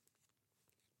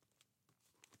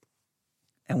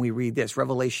 And we read this,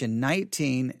 Revelation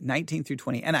 19 through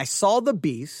 20. And I saw the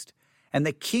beast and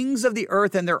the kings of the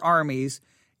earth and their armies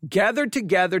gathered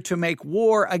together to make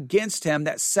war against him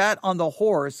that sat on the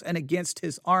horse and against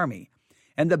his army.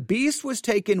 And the beast was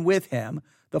taken with him,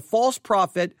 the false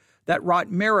prophet that wrought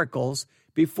miracles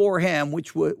before him,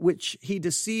 which he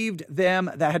deceived them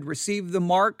that had received the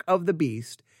mark of the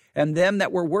beast, and them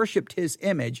that were worshipped his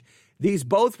image. These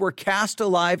both were cast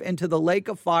alive into the lake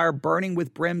of fire burning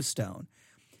with brimstone.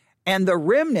 And the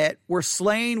remnant were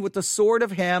slain with the sword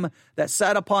of him that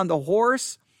sat upon the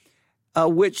horse,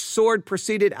 which sword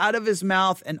proceeded out of his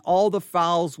mouth, and all the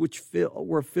fowls which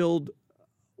were filled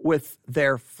with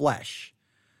their flesh.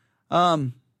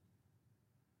 I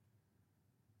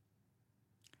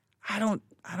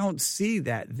don't see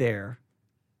that there.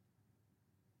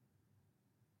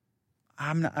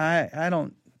 I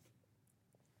don't.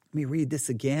 Let me read this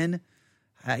again.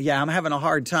 I'm having a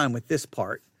hard time with this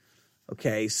part.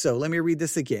 Okay, so let me read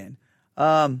this again.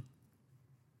 Where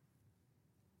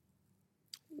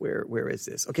is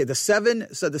this? Okay, the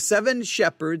seven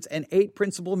shepherds and 8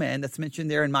 principal men that's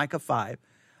mentioned there in Micah 5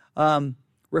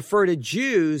 refer to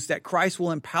Jews that Christ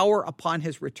will empower upon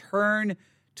his return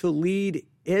to lead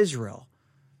Israel.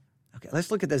 Okay,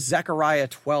 let's look at the Zechariah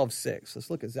 12:6. Let's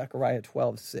look at Zechariah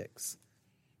 12:6.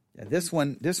 Yeah, this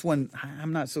one,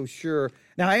 I'm not so sure.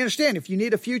 Now, I understand if you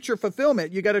need a future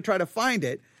fulfillment, you got to try to find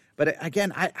it. But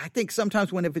again, I think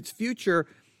sometimes if it's future,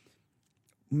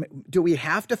 do we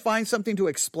have to find something to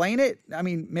explain it? I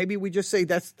mean, maybe we just say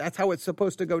that's how it's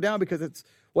supposed to go down because it's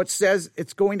what says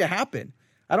it's going to happen.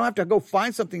 I don't have to go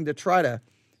find something to try to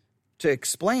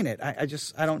explain it. I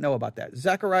don't know about that.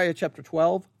 Zechariah chapter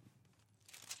 12,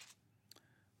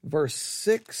 verse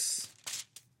 6.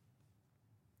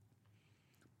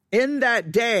 In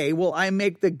that day will I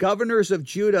make the governors of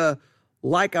Judah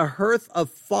like a hearth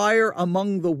of fire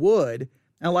among the wood,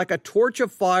 and like a torch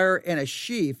of fire in a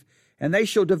sheaf, and they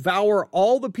shall devour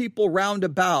all the people round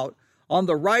about on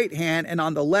the right hand and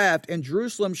on the left, and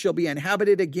Jerusalem shall be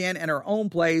inhabited again in her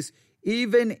own place,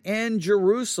 even in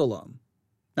Jerusalem.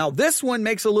 Now, this one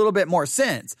makes a little bit more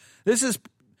sense. This is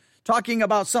talking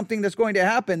about something that's going to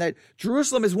happen, that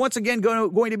Jerusalem is once again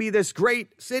going to be this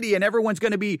great city, and everyone's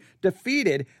going to be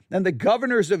defeated, and the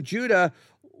governors of Judah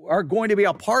are going to be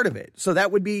a part of it. So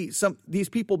that would be these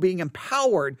people being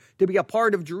empowered to be a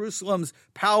part of Jerusalem's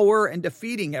power and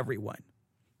defeating everyone.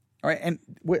 All right, and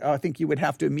I think you would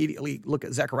have to immediately look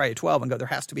at Zechariah 12 and go, there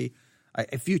has to be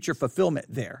a future fulfillment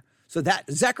there. So that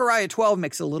Zechariah 12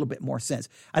 makes a little bit more sense.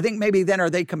 I think maybe then are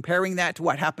they comparing that to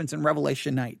what happens in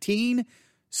Revelation 19,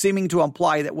 seeming to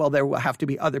imply that, well, there will have to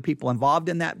be other people involved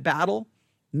in that battle?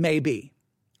 Maybe.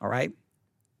 All right.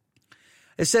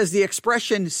 It says the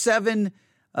expression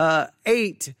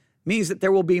 8 means that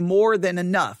there will be more than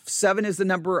enough. 7 is the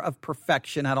number of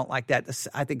perfection. I don't like that.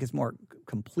 I think it's more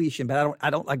completion, but I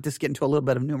don't like this getting into a little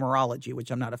bit of numerology,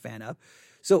 which I'm not a fan of.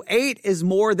 So 8 is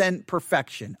more than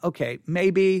perfection. Okay,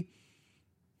 maybe.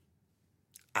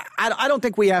 I don't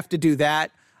think we have to do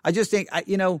that. I just think,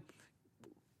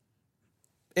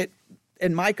 it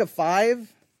in Micah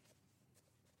 5.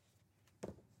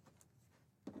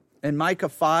 In Micah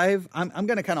 5, I'm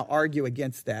going to kind of argue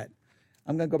against that.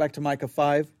 I'm going to go back to Micah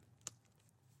 5.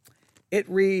 It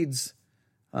reads,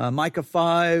 Micah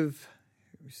 5,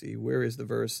 let me see, where is the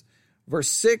verse? Verse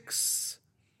 6.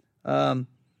 I'll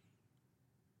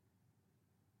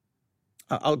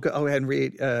go ahead and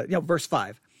read, verse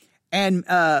 5. And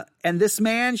this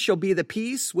man shall be the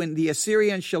peace when the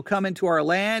Assyrians shall come into our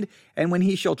land, and when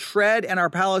he shall tread in our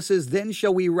palaces, then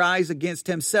shall we rise against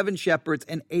him 7 shepherds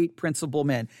and 8 principal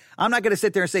men. I'm not going to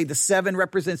sit there and say the 7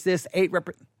 represents this, 8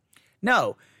 represents.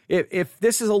 No, if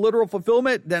this is a literal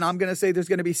fulfillment, then I'm going to say there's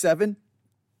going to be 7,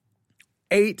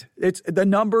 8. It's the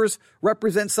numbers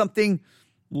represent something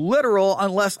literal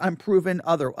unless I'm proven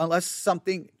unless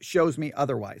something shows me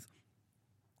otherwise.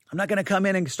 I'm not going to come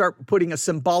in and start putting a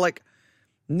symbolic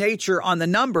nature on the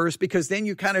numbers, because then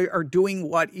you kind of are doing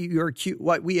what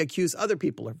we accuse other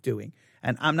people of doing.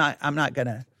 And I'm not a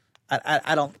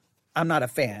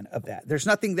fan of that. There's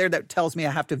nothing there that tells me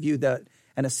I have to view that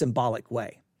in a symbolic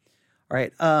way. All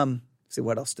right. See,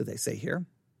 what else do they say here?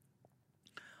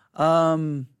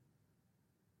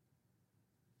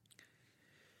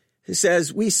 It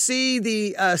says, we see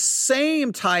the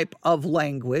same type of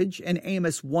language in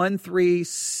Amos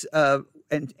 1:3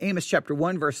 Amos chapter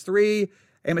 1, verse 3,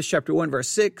 Amos chapter 1, verse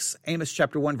 6, Amos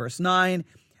chapter 1, verse 9,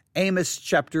 Amos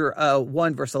chapter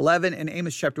 1, verse 11, and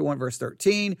Amos chapter 1, verse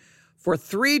 13, for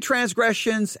 3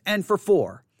 transgressions and for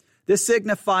 4. This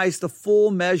signifies the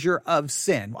full measure of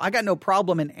sin. Well, I got no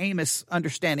problem in Amos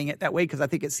understanding it that way because I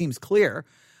think it seems clear.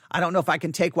 I don't know if I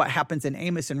can take what happens in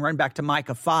Amos and run back to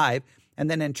Micah 5 and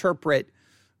then interpret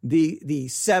the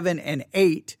 7 and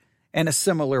 8 in a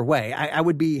similar way. I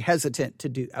would be hesitant to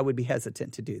do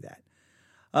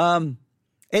that.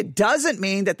 It doesn't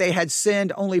mean that they had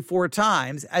sinned only 4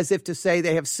 times, as if to say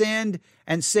they have sinned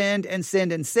and sinned and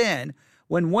sinned and sinned.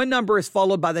 When one number is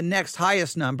followed by the next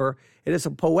highest number, it is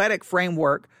a poetic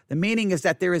framework. The meaning is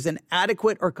that there is an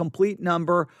adequate or complete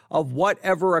number of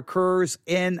whatever occurs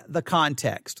in the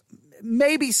context.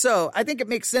 Maybe so. I think it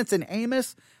makes sense in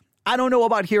Amos. I don't know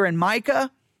about here in Micah,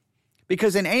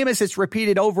 because in Amos it's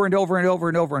repeated over and over and over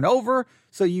and over and over.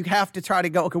 So you have to try to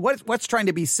go, okay, what's trying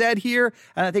to be said here?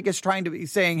 And I think it's trying to be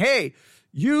saying, hey,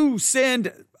 you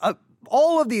sinned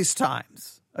all of these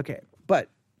times. Okay, but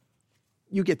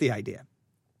you get the idea.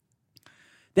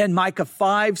 Then Micah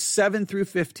 5, 7 through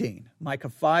 15. Micah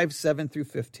 5, 7 through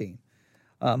 15.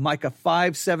 Micah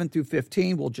 5, 7 through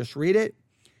 15, we'll just read it.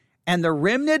 And the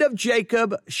remnant of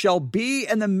Jacob shall be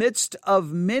in the midst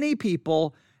of many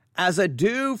people, as a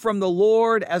dew from the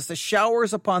Lord, as the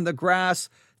showers upon the grass,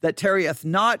 that tarrieth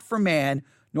not for man,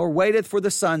 nor waiteth for the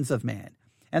sons of man.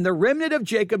 And the remnant of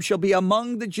Jacob shall be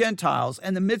among the Gentiles,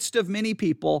 in the midst of many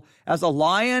people, as a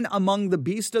lion among the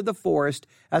beasts of the forest,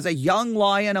 as a young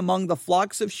lion among the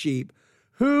flocks of sheep,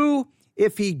 who,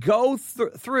 if he go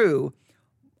through,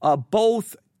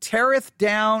 both teareth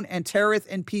down and teareth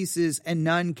in pieces, and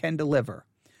none can deliver.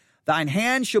 Thine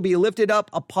hand shall be lifted up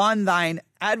upon thine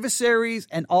adversaries,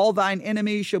 and all thine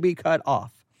enemies shall be cut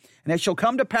off. And it shall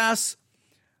come to pass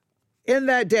in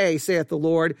that day, saith the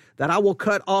Lord, that I will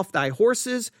cut off thy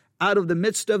horses out of the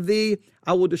midst of thee.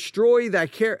 I will destroy thy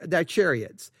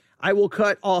chariots. I will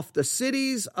cut off the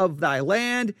cities of thy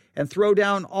land and throw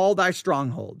down all thy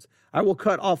strongholds. I will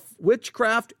cut off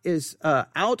witchcraft is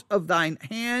out of thine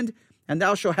hand, and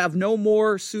thou shalt have no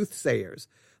more soothsayers.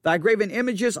 Thy graven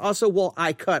images also will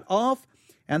I cut off,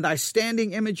 and thy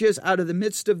standing images out of the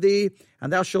midst of thee,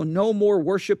 and thou shalt no more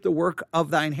worship the work of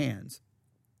thine hands.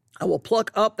 I will pluck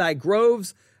up thy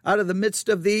groves out of the midst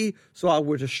of thee, so I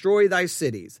will destroy thy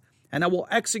cities. And I will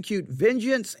execute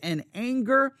vengeance and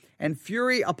anger and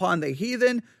fury upon the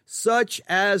heathen, such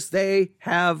as they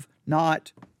have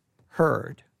not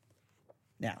heard.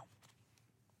 Now,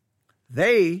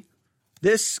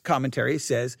 this commentary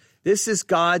says, this is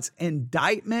God's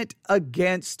indictment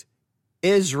against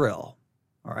Israel.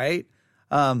 All right?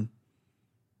 I'm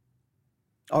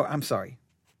sorry.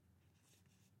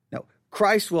 No,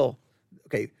 Christ will,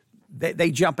 okay, they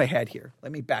jump ahead here.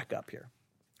 Let me back up here.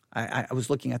 I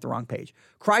was looking at the wrong page.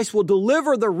 Christ will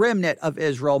deliver the remnant of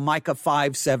Israel, Micah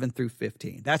 5, 7 through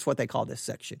 15. That's what they call this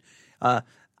section.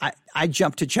 I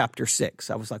jumped to chapter 6.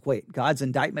 I was like, wait, God's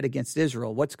indictment against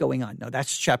Israel, what's going on? No,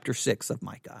 that's chapter 6 of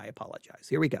Micah. I apologize.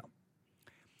 Here we go.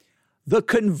 The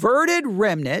converted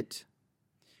remnant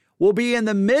will be in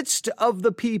the midst of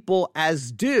the people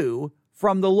as dew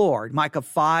from the Lord. Micah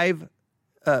 5,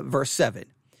 verse 7.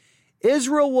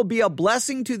 Israel will be a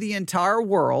blessing to the entire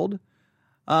world.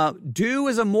 Dew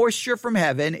is a moisture from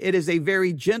heaven. It is a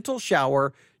very gentle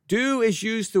shower. Dew is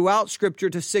used throughout Scripture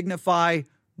to signify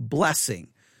blessing.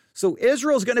 So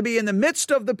Israel is going to be in the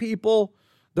midst of the people,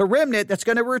 the remnant that's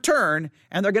going to return,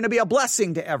 and they're going to be a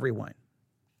blessing to everyone.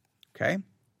 Okay?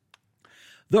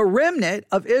 The remnant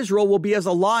of Israel will be as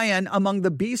a lion among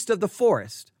the beasts of the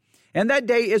forest. And that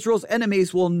day, Israel's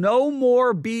enemies will no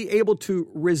more be able to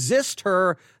resist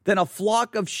her than a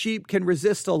flock of sheep can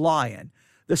resist a lion.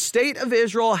 The state of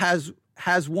Israel has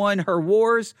won her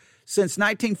wars since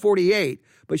 1948,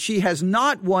 but she has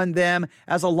not won them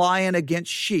as a lion against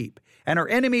sheep. And her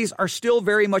enemies are still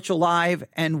very much alive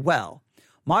and well.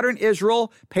 Modern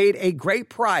Israel paid a great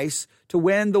price to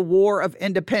win the War of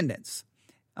Independence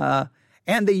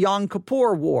and the Yom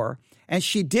Kippur War, and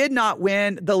she did not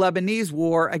win the Lebanese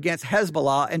war against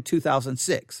Hezbollah in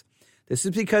 2006. This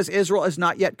is because Israel is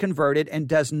not yet converted and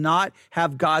does not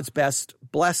have God's best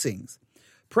blessings.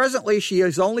 Presently, she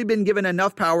has only been given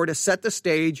enough power to set the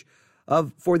stage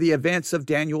for the events of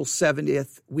Daniel's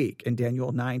 70th week in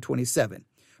Daniel 9:27,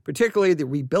 particularly the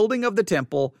rebuilding of the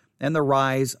temple and the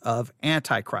rise of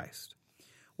Antichrist.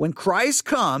 When Christ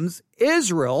comes,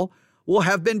 Israel will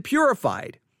have been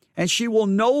purified, and she will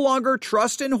no longer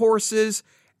trust in horses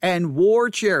and war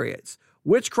chariots.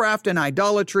 Witchcraft and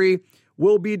idolatry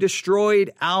will be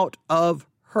destroyed out of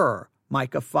her.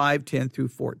 Micah 5:10 through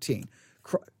 14.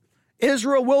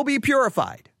 Israel will be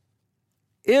purified.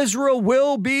 Israel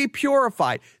will be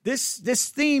purified. This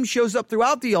theme shows up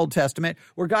throughout the Old Testament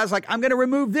where God's like, I'm going to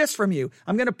remove this from you.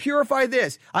 I'm going to purify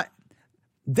this.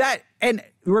 And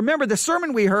remember, the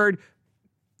sermon we heard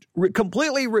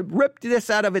completely ripped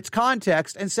this out of its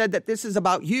context and said that this is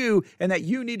about you and that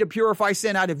you need to purify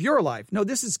sin out of your life. No,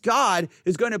 this is God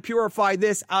is going to purify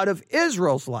this out of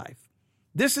Israel's life.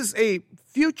 This is a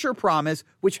future promise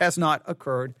which has not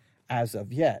occurred as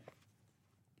of yet.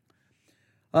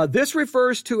 This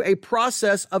refers to a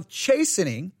process of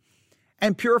chastening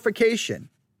and purification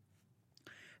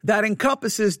that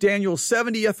encompasses Daniel's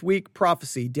 70th week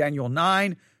prophecy, Daniel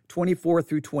 9:24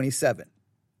 through 27.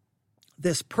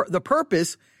 The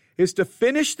purpose is to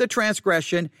finish the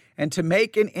transgression and to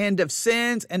make an end of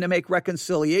sins and to make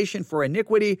reconciliation for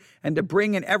iniquity and to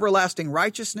bring in everlasting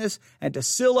righteousness and to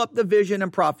seal up the vision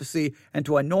and prophecy and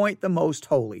to anoint the most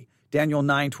holy, Daniel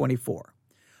 9:24.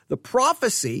 The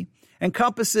prophecy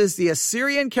encompasses the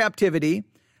Assyrian captivity,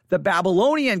 the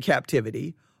Babylonian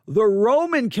captivity, the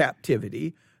Roman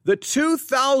captivity, the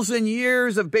 2,000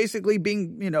 years of basically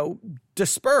being,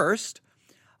 dispersed,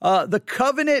 the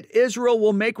covenant Israel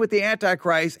will make with the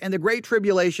Antichrist, and the Great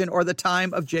Tribulation, or the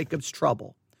time of Jacob's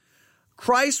trouble.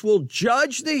 Christ will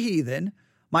judge the heathen,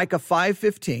 Micah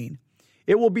 5:15.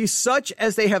 It will be such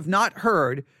as they have not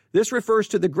heard. This refers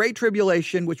to the Great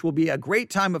Tribulation, which will be a great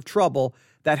time of trouble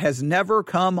that has never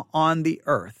come on the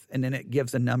earth. And then it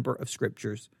gives a number of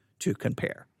scriptures to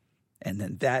compare. And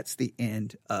then that's the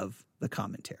end of the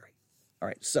commentary. All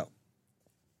right, so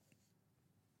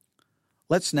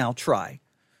let's now try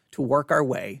to work our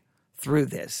way through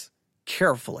this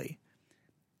carefully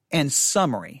and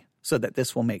summary so that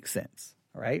this will make sense.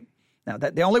 All right. Now,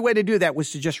 the only way to do that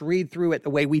was to just read through it the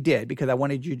way we did, because I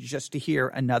wanted you just to hear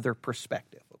another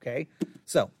perspective. Okay.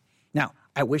 So now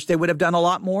I wish they would have done a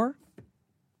lot more.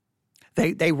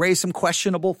 They raised some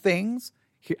questionable things.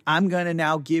 Here, I'm going to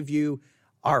now give you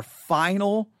our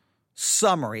final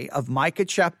summary of Micah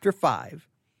chapter 5.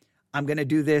 I'm going to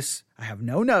do this. I have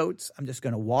no notes. I'm just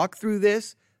going to walk through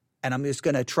this, and I'm just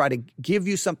going to try to give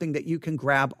you something that you can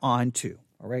grab onto.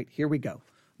 All right, here we go.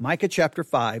 Micah chapter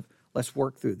 5. Let's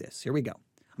work through this. Here we go.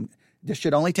 This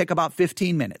should only take about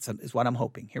 15 minutes is what I'm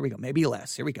hoping. Here we go. Maybe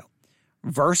less. Here we go.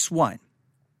 Verse 1.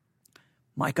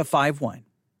 Micah 5:1.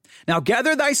 Now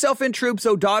gather thyself in troops,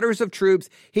 O daughters of troops.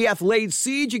 He hath laid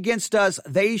siege against us.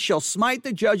 They shall smite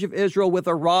the judge of Israel with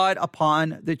a rod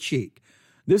upon the cheek.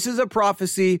 This is a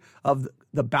prophecy of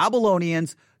the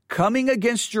Babylonians coming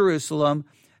against Jerusalem.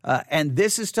 And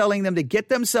this is telling them to get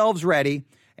themselves ready.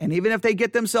 And even if they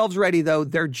get themselves ready, though,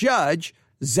 their judge,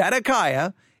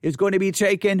 Zedekiah, is going to be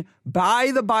taken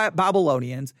by the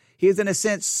Babylonians. He is, in a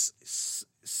sense,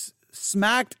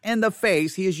 smacked in the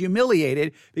face. He is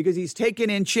humiliated because he's taken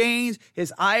in chains.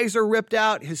 His eyes are ripped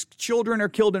out. His children are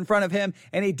killed in front of him,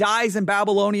 and he dies in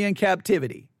Babylonian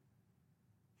captivity.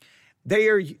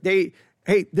 Hey,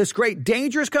 this great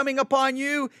danger is coming upon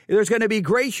you. There's going to be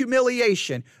great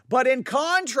humiliation. But in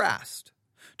contrast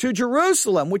to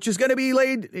Jerusalem, which is going to be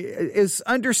is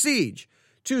under siege,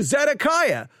 to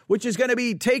Zedekiah, which is going to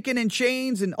be taken in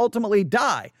chains and ultimately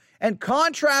die. And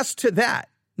contrast to that,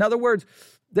 in other words,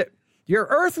 that your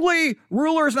earthly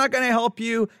ruler is not going to help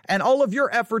you, and all of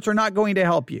your efforts are not going to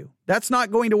help you. That's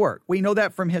not going to work. We know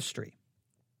that from history.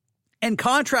 In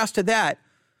contrast to that,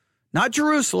 not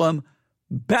Jerusalem,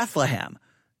 Bethlehem,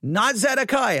 not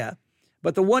Zedekiah,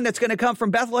 but the one that's going to come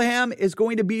from Bethlehem is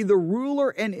going to be the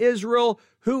ruler in Israel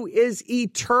who is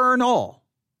eternal.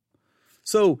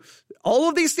 So all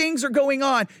of these things are going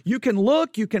on. You can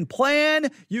look, you can plan,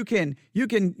 you can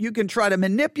try to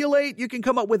manipulate, you can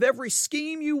come up with every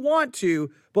scheme you want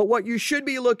to, but what you should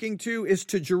be looking to is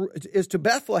to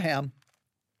Bethlehem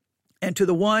and to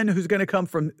the one who's going to come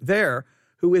from there,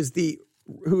 who is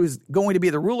going to be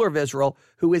the ruler of Israel,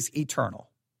 who is eternal.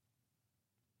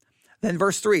 Then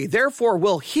verse 3, therefore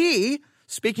will he,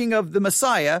 speaking of the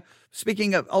Messiah,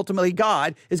 speaking of ultimately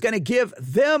God, is going to give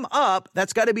them up.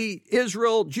 That's got to be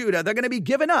Israel, Judah. They're going to be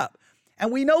given up.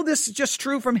 And we know this is just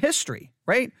true from history,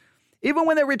 right? Even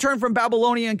when they return from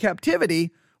Babylonian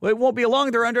captivity, well, it won't be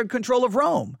long. They're under control of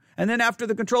Rome. And then after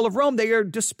the control of Rome, they are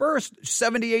dispersed.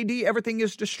 70 AD, everything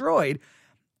is destroyed.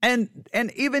 And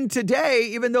even today,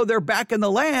 even though they're back in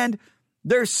the land,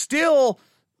 they're still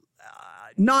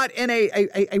not in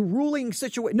a ruling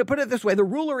situation. No, put it this way, the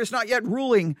ruler is not yet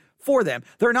ruling for them.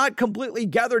 They're not completely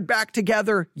gathered back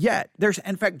together yet.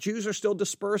 In fact, Jews are still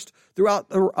dispersed throughout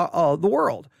the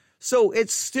world. So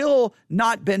it's still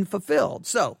not been fulfilled.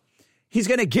 So he's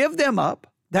going to give them up.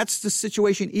 That's the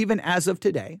situation even as of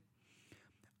today.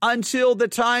 Until the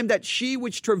time that she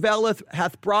which travaileth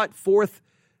hath brought forth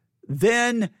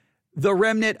then the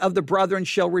remnant of the brethren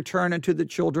shall return unto the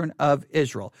children of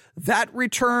Israel. That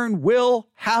return will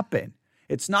happen.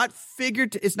 It's not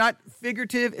figurative.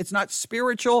 It's not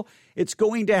spiritual. It's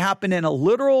going to happen in a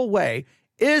literal way.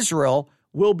 Israel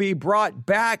will be brought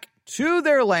back to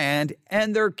their land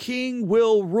and their king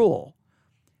will rule.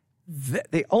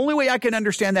 The only way I can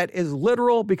understand that is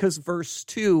literal, because verse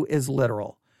 2 is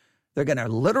literal. They're going to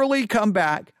literally come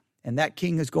back, and that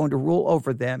king is going to rule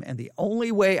over them. And the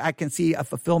only way I can see a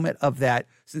fulfillment of that,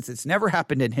 since it's never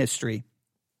happened in history,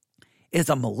 is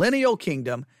a millennial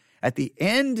kingdom at the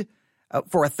end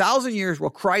for 1,000 years, where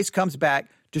Christ comes back,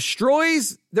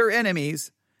 destroys their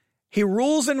enemies. He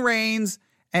rules and reigns,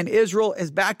 and Israel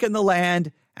is back in the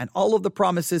land, and all of the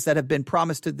promises that have been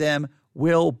promised to them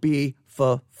will be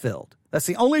fulfilled. That's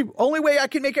the only way I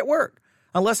can make it work,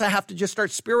 unless I have to just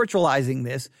start spiritualizing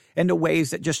this into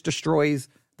ways that just destroys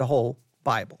the whole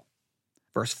Bible.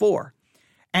 Verse 4,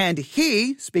 and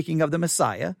he, speaking of the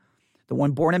Messiah, the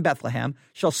one born in Bethlehem,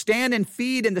 shall stand and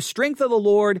feed in the strength of the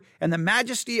Lord and the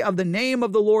majesty of the name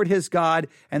of the Lord his God,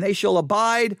 and they shall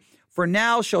abide, for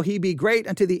now shall he be great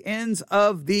unto the ends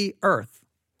of the earth.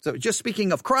 So just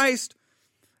speaking of Christ,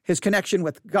 his connection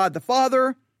with God the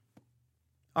Father.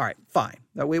 All right, fine.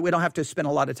 We don't have to spend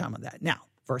a lot of time on that. Now,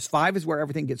 verse 5 is where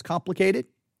everything gets complicated.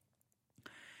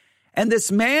 And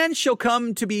this man shall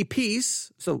come to be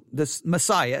peace. So this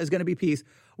Messiah is going to be peace.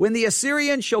 When the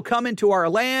Assyrians shall come into our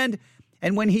land,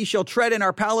 and when he shall tread in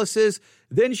our palaces,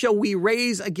 then shall we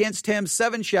raise against him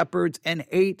 7 shepherds and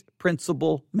 8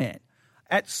 principal men.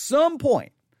 At some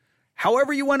point,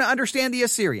 however you want to understand the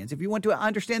Assyrians, if you want to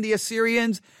understand the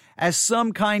Assyrians as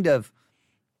some kind of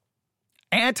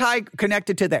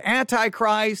connected to the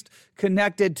Antichrist,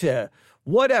 connected to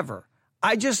whatever,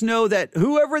 I just know that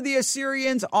whoever the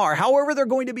Assyrians are, however they're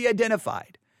going to be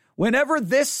identified, whenever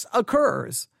this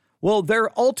occurs, well,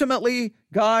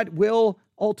 God will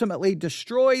ultimately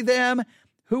destroy them.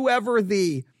 Whoever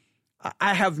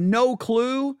I have no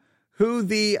clue who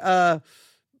the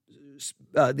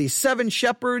 7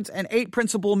 shepherds and 8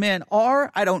 principal men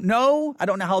are. I don't know. I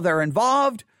don't know how they're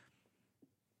involved.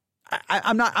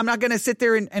 I'm not going to sit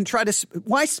there and try to.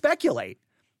 Why speculate?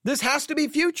 This has to be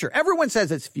future. Everyone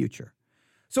says it's future.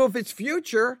 So if it's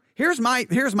future, here's my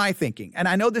thinking, and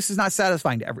I know this is not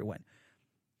satisfying to everyone.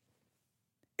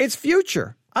 It's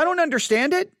future. I don't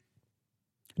understand it.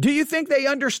 Do you think they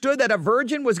understood that a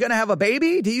virgin was going to have a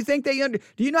baby? Do you think do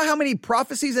you know how many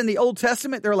prophecies in the Old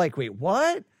Testament they're like, wait,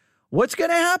 what? What's going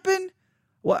to happen?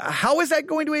 How is that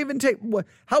going to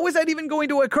how is that even going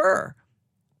to occur?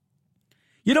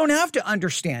 You don't have to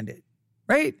understand it,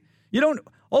 right?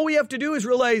 All we have to do is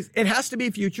realize it has to be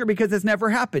future because it's never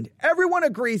happened. Everyone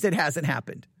agrees it hasn't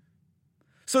happened.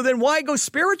 So then why go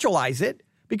spiritualize it?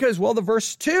 Because, well, the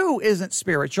verse 2 isn't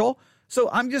spiritual. So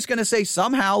I'm just going to say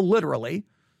somehow, literally,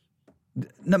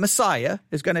 the Messiah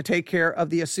is going to take care of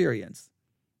the Assyrians.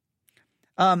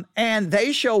 And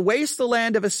they shall waste the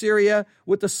land of Assyria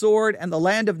with the sword, and the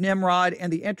land of Nimrod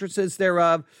and the entrances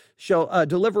thereof shall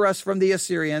deliver us from the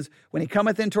Assyrians when he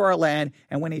cometh into our land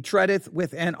and when he treadeth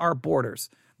within our borders.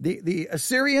 The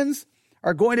Assyrians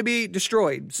are going to be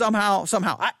destroyed somehow.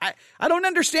 I don't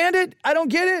understand it. I don't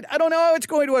get it. I don't know how it's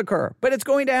going to occur, but it's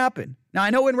going to happen. Now, I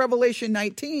know in Revelation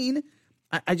 19,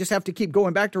 I just have to keep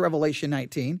going back to Revelation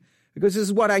 19 because this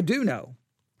is what I do know.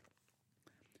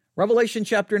 Revelation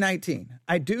chapter 19.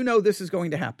 I do know this is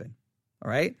going to happen.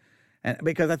 All right. And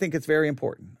because I think it's very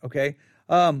important. Okay.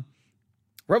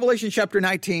 Revelation chapter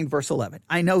 19, verse 11.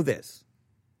 I know this.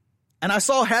 And I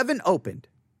saw heaven opened,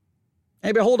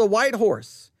 and behold, a white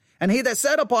horse. And he that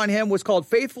sat upon him was called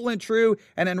Faithful and True,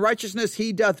 and in righteousness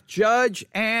he doth judge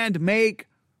and make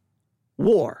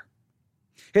war.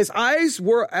 His eyes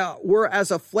were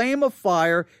as a flame of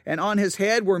fire, and on his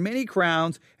head were many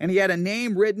crowns, and he had a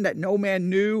name written that no man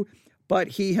knew but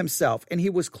he himself. And he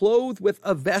was clothed with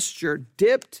a vesture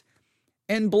dipped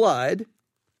in blood,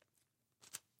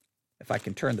 if I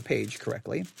can turn the page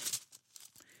correctly,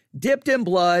 dipped in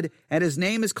blood, and his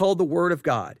name is called the Word of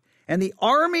God. And the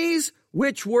armies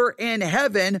which were in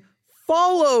heaven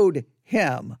followed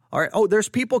him. All right. Oh, there's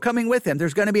people coming with him.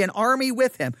 There's going to be an army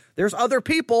with him. There's other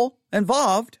people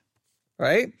involved,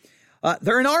 right?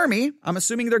 They're an army. I'm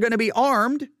assuming they're going to be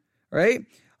armed, right?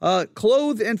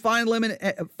 Clothed in fine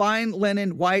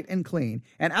linen, white and clean.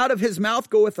 And out of his mouth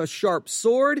goeth a sharp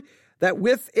sword, that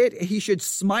with it he should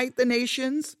smite the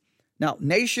nations. Now,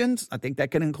 nations, I think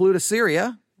that can include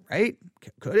Assyria, right?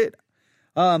 Could it?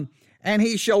 And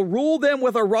he shall rule them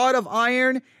with a rod of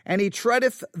iron, and he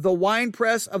treadeth the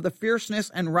winepress of the fierceness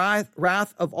and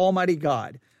wrath of Almighty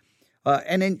God.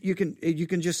 And then you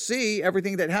can just see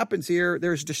everything that happens here.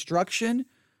 There's destruction.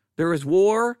 there is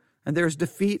war and there's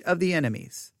defeat of the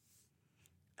enemies.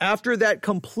 After that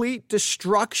complete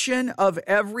destruction of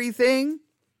everything,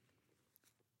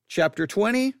 chapter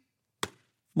 20,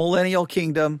 millennial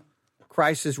kingdom,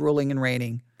 Christ is ruling and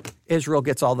reigning. Israel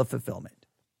gets all the fulfillment.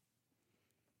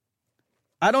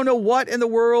 I don't know what in the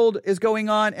world is going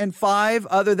on in 5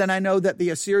 other than I know that the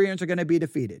Assyrians are going to be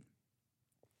defeated.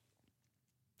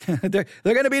 They're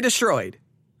going to be destroyed,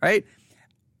 right?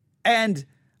 And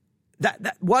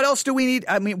that what else do we need?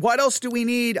 I mean, what else do we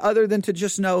need other than to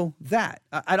just know that?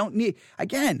 I don't need,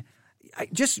 again,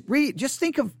 just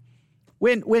think of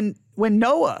when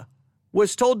Noah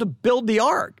was told to build the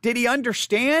ark. Did he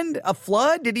understand a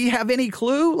flood? Did he have any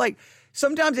clue? Like,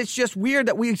 sometimes it's just weird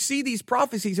that we see these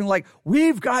prophecies and like,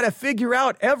 we've got to figure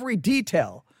out every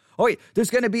detail. Oh, wait, there's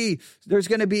going to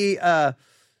be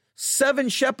 7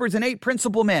 shepherds and 8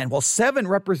 principal men. Well, 7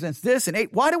 represents this and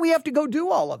 8. Why do we have to go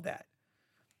do all of that?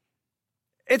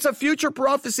 It's a future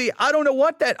prophecy. I don't know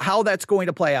how that's going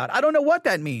to play out. I don't know what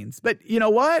that means, but you know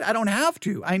what? I don't have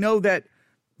to. I know that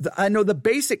I know the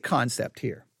basic concept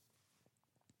here.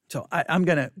 So I'm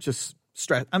going to just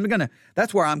stress.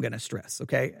 That's where I'm going to stress.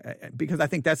 Okay. Because I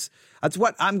think that's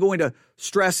what I'm going to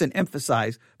stress and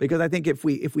emphasize, because I think if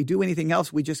we do anything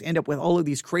else, we just end up with all of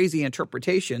these crazy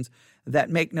interpretations that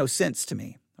make no sense to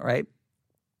me. All right.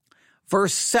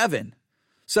 Verse 7.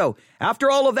 So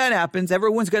after all of that happens,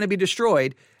 everyone's going to be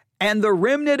destroyed. And the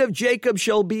remnant of Jacob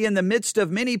shall be in the midst of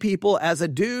many people as a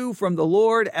dew from the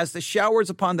Lord, as the showers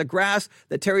upon the grass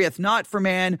that tarrieth not for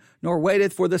man, nor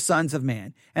waiteth for the sons of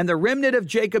man. And the remnant of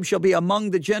Jacob shall be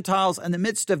among the Gentiles in the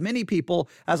midst of many people,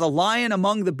 as a lion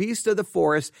among the beasts of the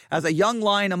forest, as a young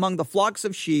lion among the flocks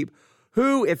of sheep,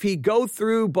 who, if he go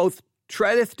through, both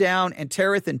treadeth down and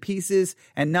teareth in pieces,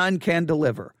 and none can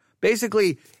deliver.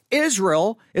 Basically,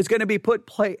 Israel is going to be put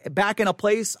back in a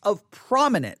place of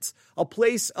prominence, a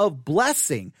place of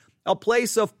blessing, a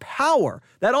place of power.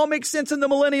 That all makes sense in the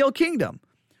millennial kingdom.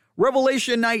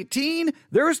 Revelation 19,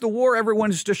 there's the war,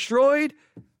 everyone's destroyed.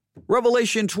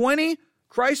 Revelation 20,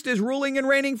 Christ is ruling and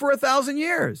reigning for 1,000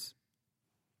 years.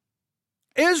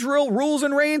 Israel rules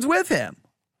and reigns with him.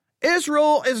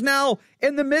 Israel is now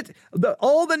in the midst,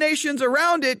 all the nations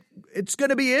around it, it's going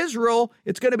to be Israel.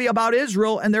 It's going to be about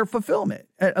Israel and their fulfillment,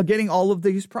 getting all of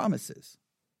these promises.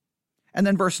 And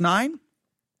then verse 9,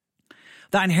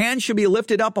 thine hand shall be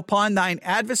lifted up upon thine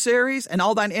adversaries, and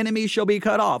all thine enemies shall be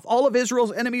cut off. All of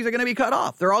Israel's enemies are going to be cut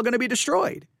off. They're all going to be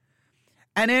destroyed.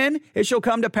 And then it shall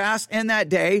come to pass in that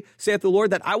day, saith the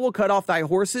Lord, that I will cut off thy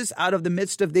horses out of the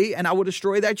midst of thee, and I will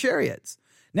destroy thy chariots.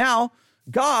 Now,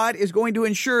 God is going to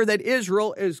ensure that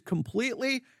Israel is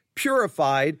completely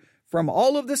purified from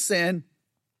all of the sin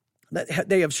that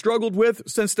they have struggled with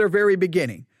since their very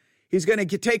beginning. He's going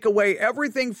to take away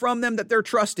everything from them that they're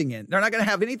trusting in. They're not going to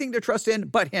have anything to trust in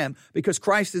but him, because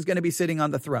Christ is going to be sitting on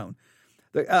the throne.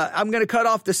 I'm going to cut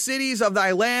off the cities of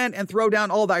thy land and throw down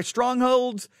all thy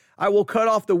strongholds. I will cut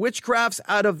off the witchcrafts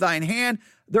out of thine hand.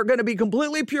 They're going to be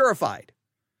completely purified.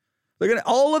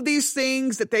 All of these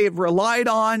things that they have relied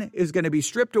on is going to be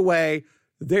stripped away.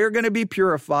 They're going to be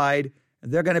purified.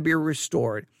 They're going to be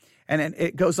restored. And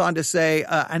it goes on to say,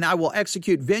 and I will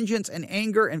execute vengeance and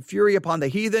anger and fury upon the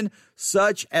heathen,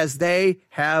 such as they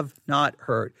have not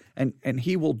heard. And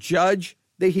he will judge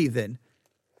the heathen.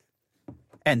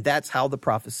 And that's how the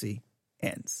prophecy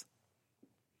ends.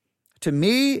 To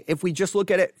me, if we just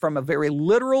look at it from a very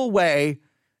literal way,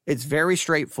 it's very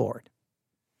straightforward.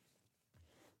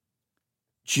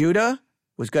 Judah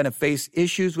was going to face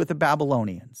issues with the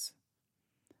Babylonians.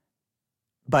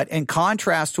 But in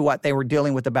contrast to what they were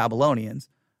dealing with the Babylonians,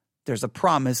 there's a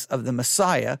promise of the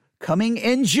Messiah coming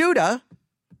in Judah,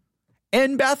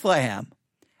 in Bethlehem.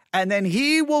 And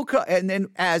then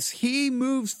as he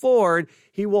moves forward,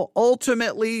 he will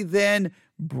ultimately then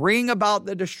bring about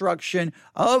the destruction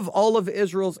of all of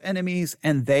Israel's enemies,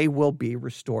 and they will be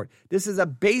restored. This is a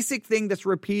basic thing that's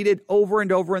repeated over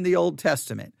and over in the Old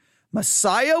Testament.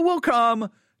 Messiah will come,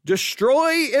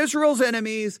 destroy Israel's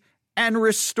enemies, and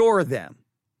restore them.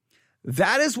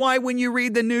 That is why when you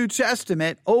read the New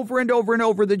Testament over and over and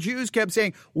over, the Jews kept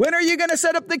saying, when are you going to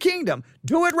set up the kingdom?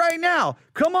 Do it right now.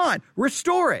 Come on,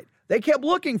 restore it. They kept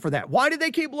looking for that. Why did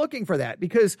they keep looking for that?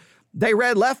 Because they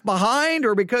read Left Behind,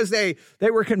 or because they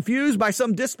were confused by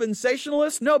some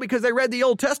dispensationalists? No, because they read the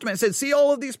Old Testament and said, see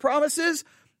all of these promises?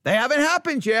 They haven't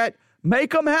happened yet.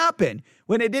 Make them happen.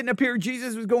 When it didn't appear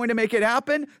Jesus was going to make it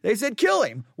happen, they said, kill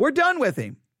him. We're done with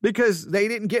him, because they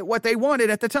didn't get what they wanted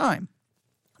at the time.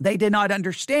 They did not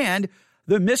understand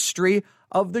the mystery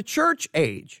of the church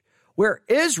age, where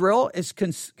Israel is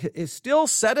still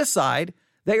set aside.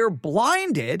 They are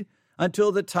blinded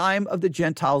until the time of the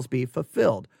Gentiles be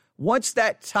fulfilled. Once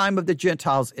that time of the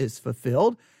Gentiles is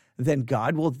fulfilled, then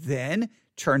God will then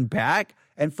turn back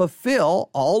and fulfill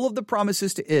all of the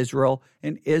promises to Israel,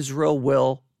 and Israel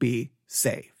will be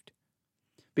saved.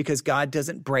 Because God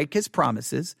doesn't break his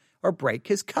promises or break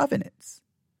his covenants.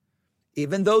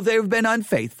 Even though they've been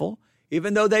unfaithful,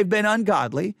 even though they've been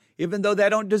ungodly, even though they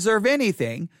don't deserve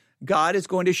anything, God is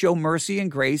going to show mercy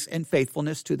and grace and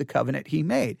faithfulness to the covenant he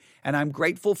made. And I'm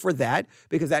grateful for that,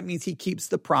 because that means he keeps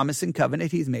the promise and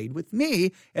covenant he's made with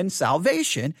me in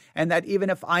salvation, and that even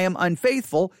if I am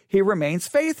unfaithful, he remains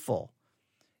faithful.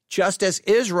 Just as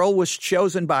Israel was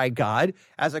chosen by God,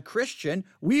 as a Christian,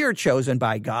 we are chosen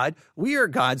by God. We are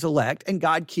God's elect, and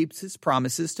God keeps his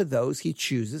promises to those he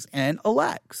chooses and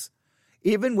elects,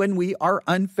 even when we are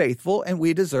unfaithful and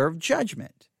we deserve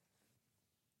judgment.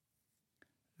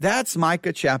 That's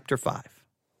Micah chapter 5.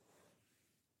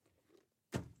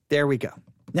 There we go.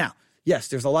 Now, yes,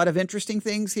 there's a lot of interesting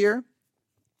things here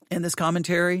in this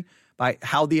commentary by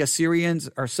how the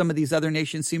Assyrians or some of these other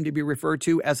nations seem to be referred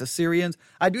to as Assyrians.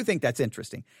 I do think that's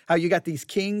interesting. How you got these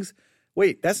kings.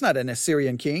 Wait, that's not an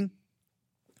Assyrian king.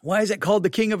 Why is it called the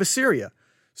king of Assyria?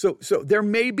 So there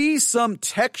may be some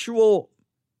textual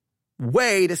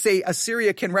way to say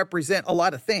Assyria can represent a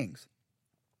lot of things.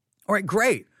 All right,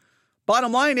 great.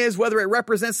 Bottom line is, whether it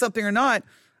represents something or not,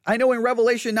 I know in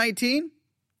Revelation 19,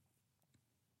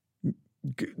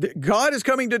 God is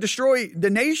coming to destroy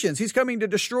the nations. He's coming to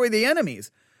destroy the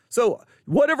enemies. So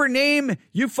whatever name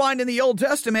you find in the Old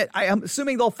Testament, I am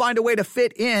assuming they'll find a way to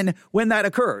fit in when that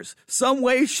occurs. Some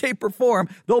way, shape, or form,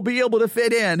 they'll be able to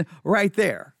fit in right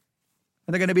there.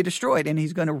 And they're going to be destroyed, and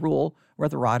he's going to rule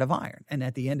with a rod of iron. And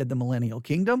at the end of the millennial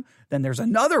kingdom, then there's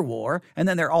another war, and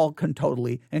then they're all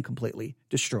totally and completely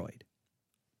destroyed.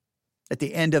 At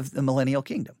the end of the millennial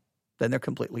kingdom, then they're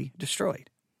completely destroyed.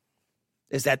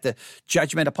 Is that the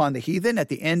judgment upon the heathen at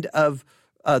the end of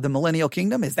the millennial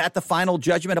kingdom? Is that the final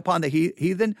judgment upon the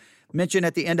heathen mentioned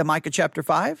at the end of Micah chapter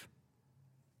 5?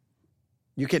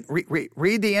 You can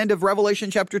read the end of Revelation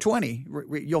chapter 20.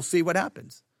 You'll see what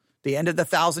happens. The end of the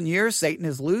 1,000 years, Satan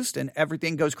is loosed and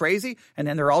everything goes crazy, and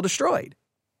then they're all destroyed.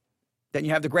 Then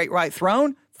you have the great white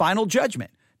throne, final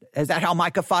judgment. Is that how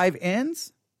Micah 5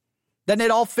 ends? Then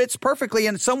it all fits perfectly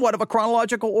in somewhat of a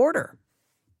chronological order.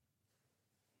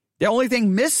 The only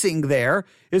thing missing there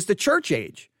is the church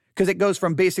age, because it goes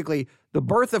from basically the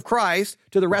birth of Christ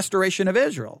to the restoration of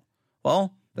Israel.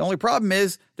 Well, the only problem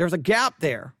is there's a gap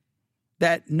there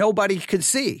that nobody could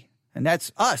see, and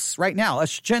that's us right now,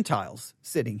 us Gentiles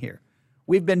sitting here.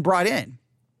 We've been brought in.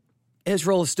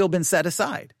 Israel has still been set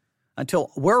aside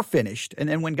until we're finished, and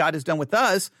then when God is done with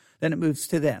us, then it moves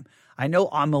to them. I know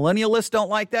millennialists don't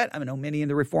like that. I know many in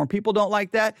the Reformed people don't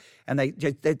like that, and they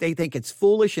think it's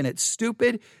foolish and it's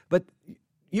stupid, but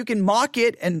you can mock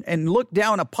it and look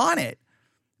down upon it.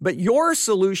 But your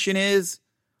solution is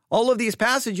all of these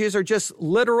passages are just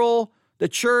literal, the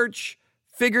church,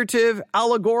 figurative,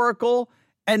 allegorical,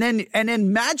 and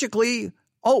then magically,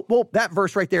 oh, well, that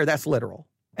verse right there, that's literal.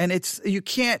 And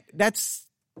that's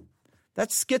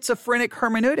schizophrenic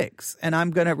hermeneutics, and I'm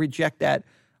going to reject that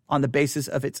on the basis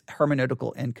of its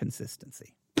hermeneutical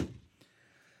inconsistency.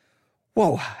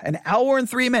 Whoa, an hour and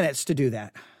 3 minutes to do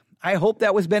that. I hope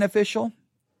that was beneficial.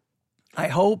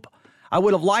 I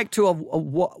would have liked to have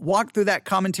walked through that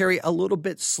commentary a little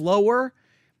bit slower.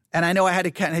 And I know I had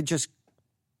to kind of just,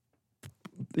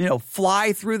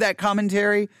 fly through that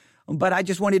commentary, but I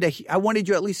wanted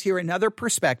you to at least hear another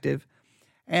perspective.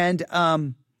 And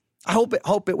I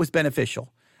hope it was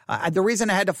beneficial. The reason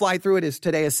I had to fly through it is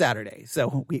today is Saturday.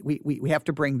 So we have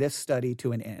to bring this study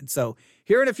to an end. So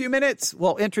here in a few minutes,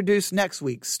 we'll introduce next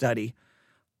week's study.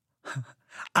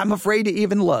 I'm afraid to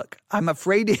even look. I'm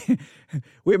afraid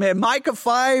Micah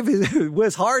 5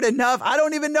 was hard enough. I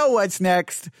don't even know what's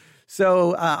next.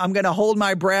 So I'm going to hold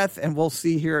my breath, and we'll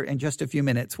see here in just a few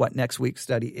minutes what next week's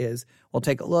study is. We'll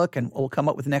take a look, and we'll come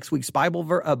up with next week's Bible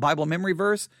memory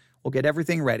verse. We'll get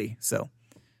everything ready. So,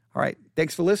 all right.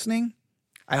 Thanks for listening.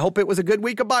 I hope it was a good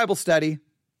week of Bible study.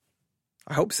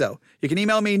 I hope so. You can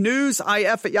email me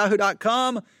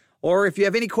newsif@yahoo.com, or if you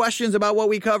have any questions about what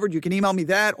we covered, you can email me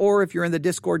that, or if you're in the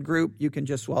Discord group, you can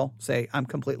just, say, I'm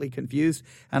completely confused,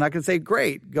 and I can say,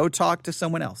 great, go talk to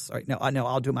someone else. All right, no,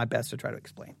 I'll do my best to try to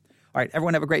explain. All right,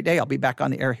 everyone have a great day. I'll be back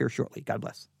on the air here shortly. God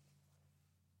bless.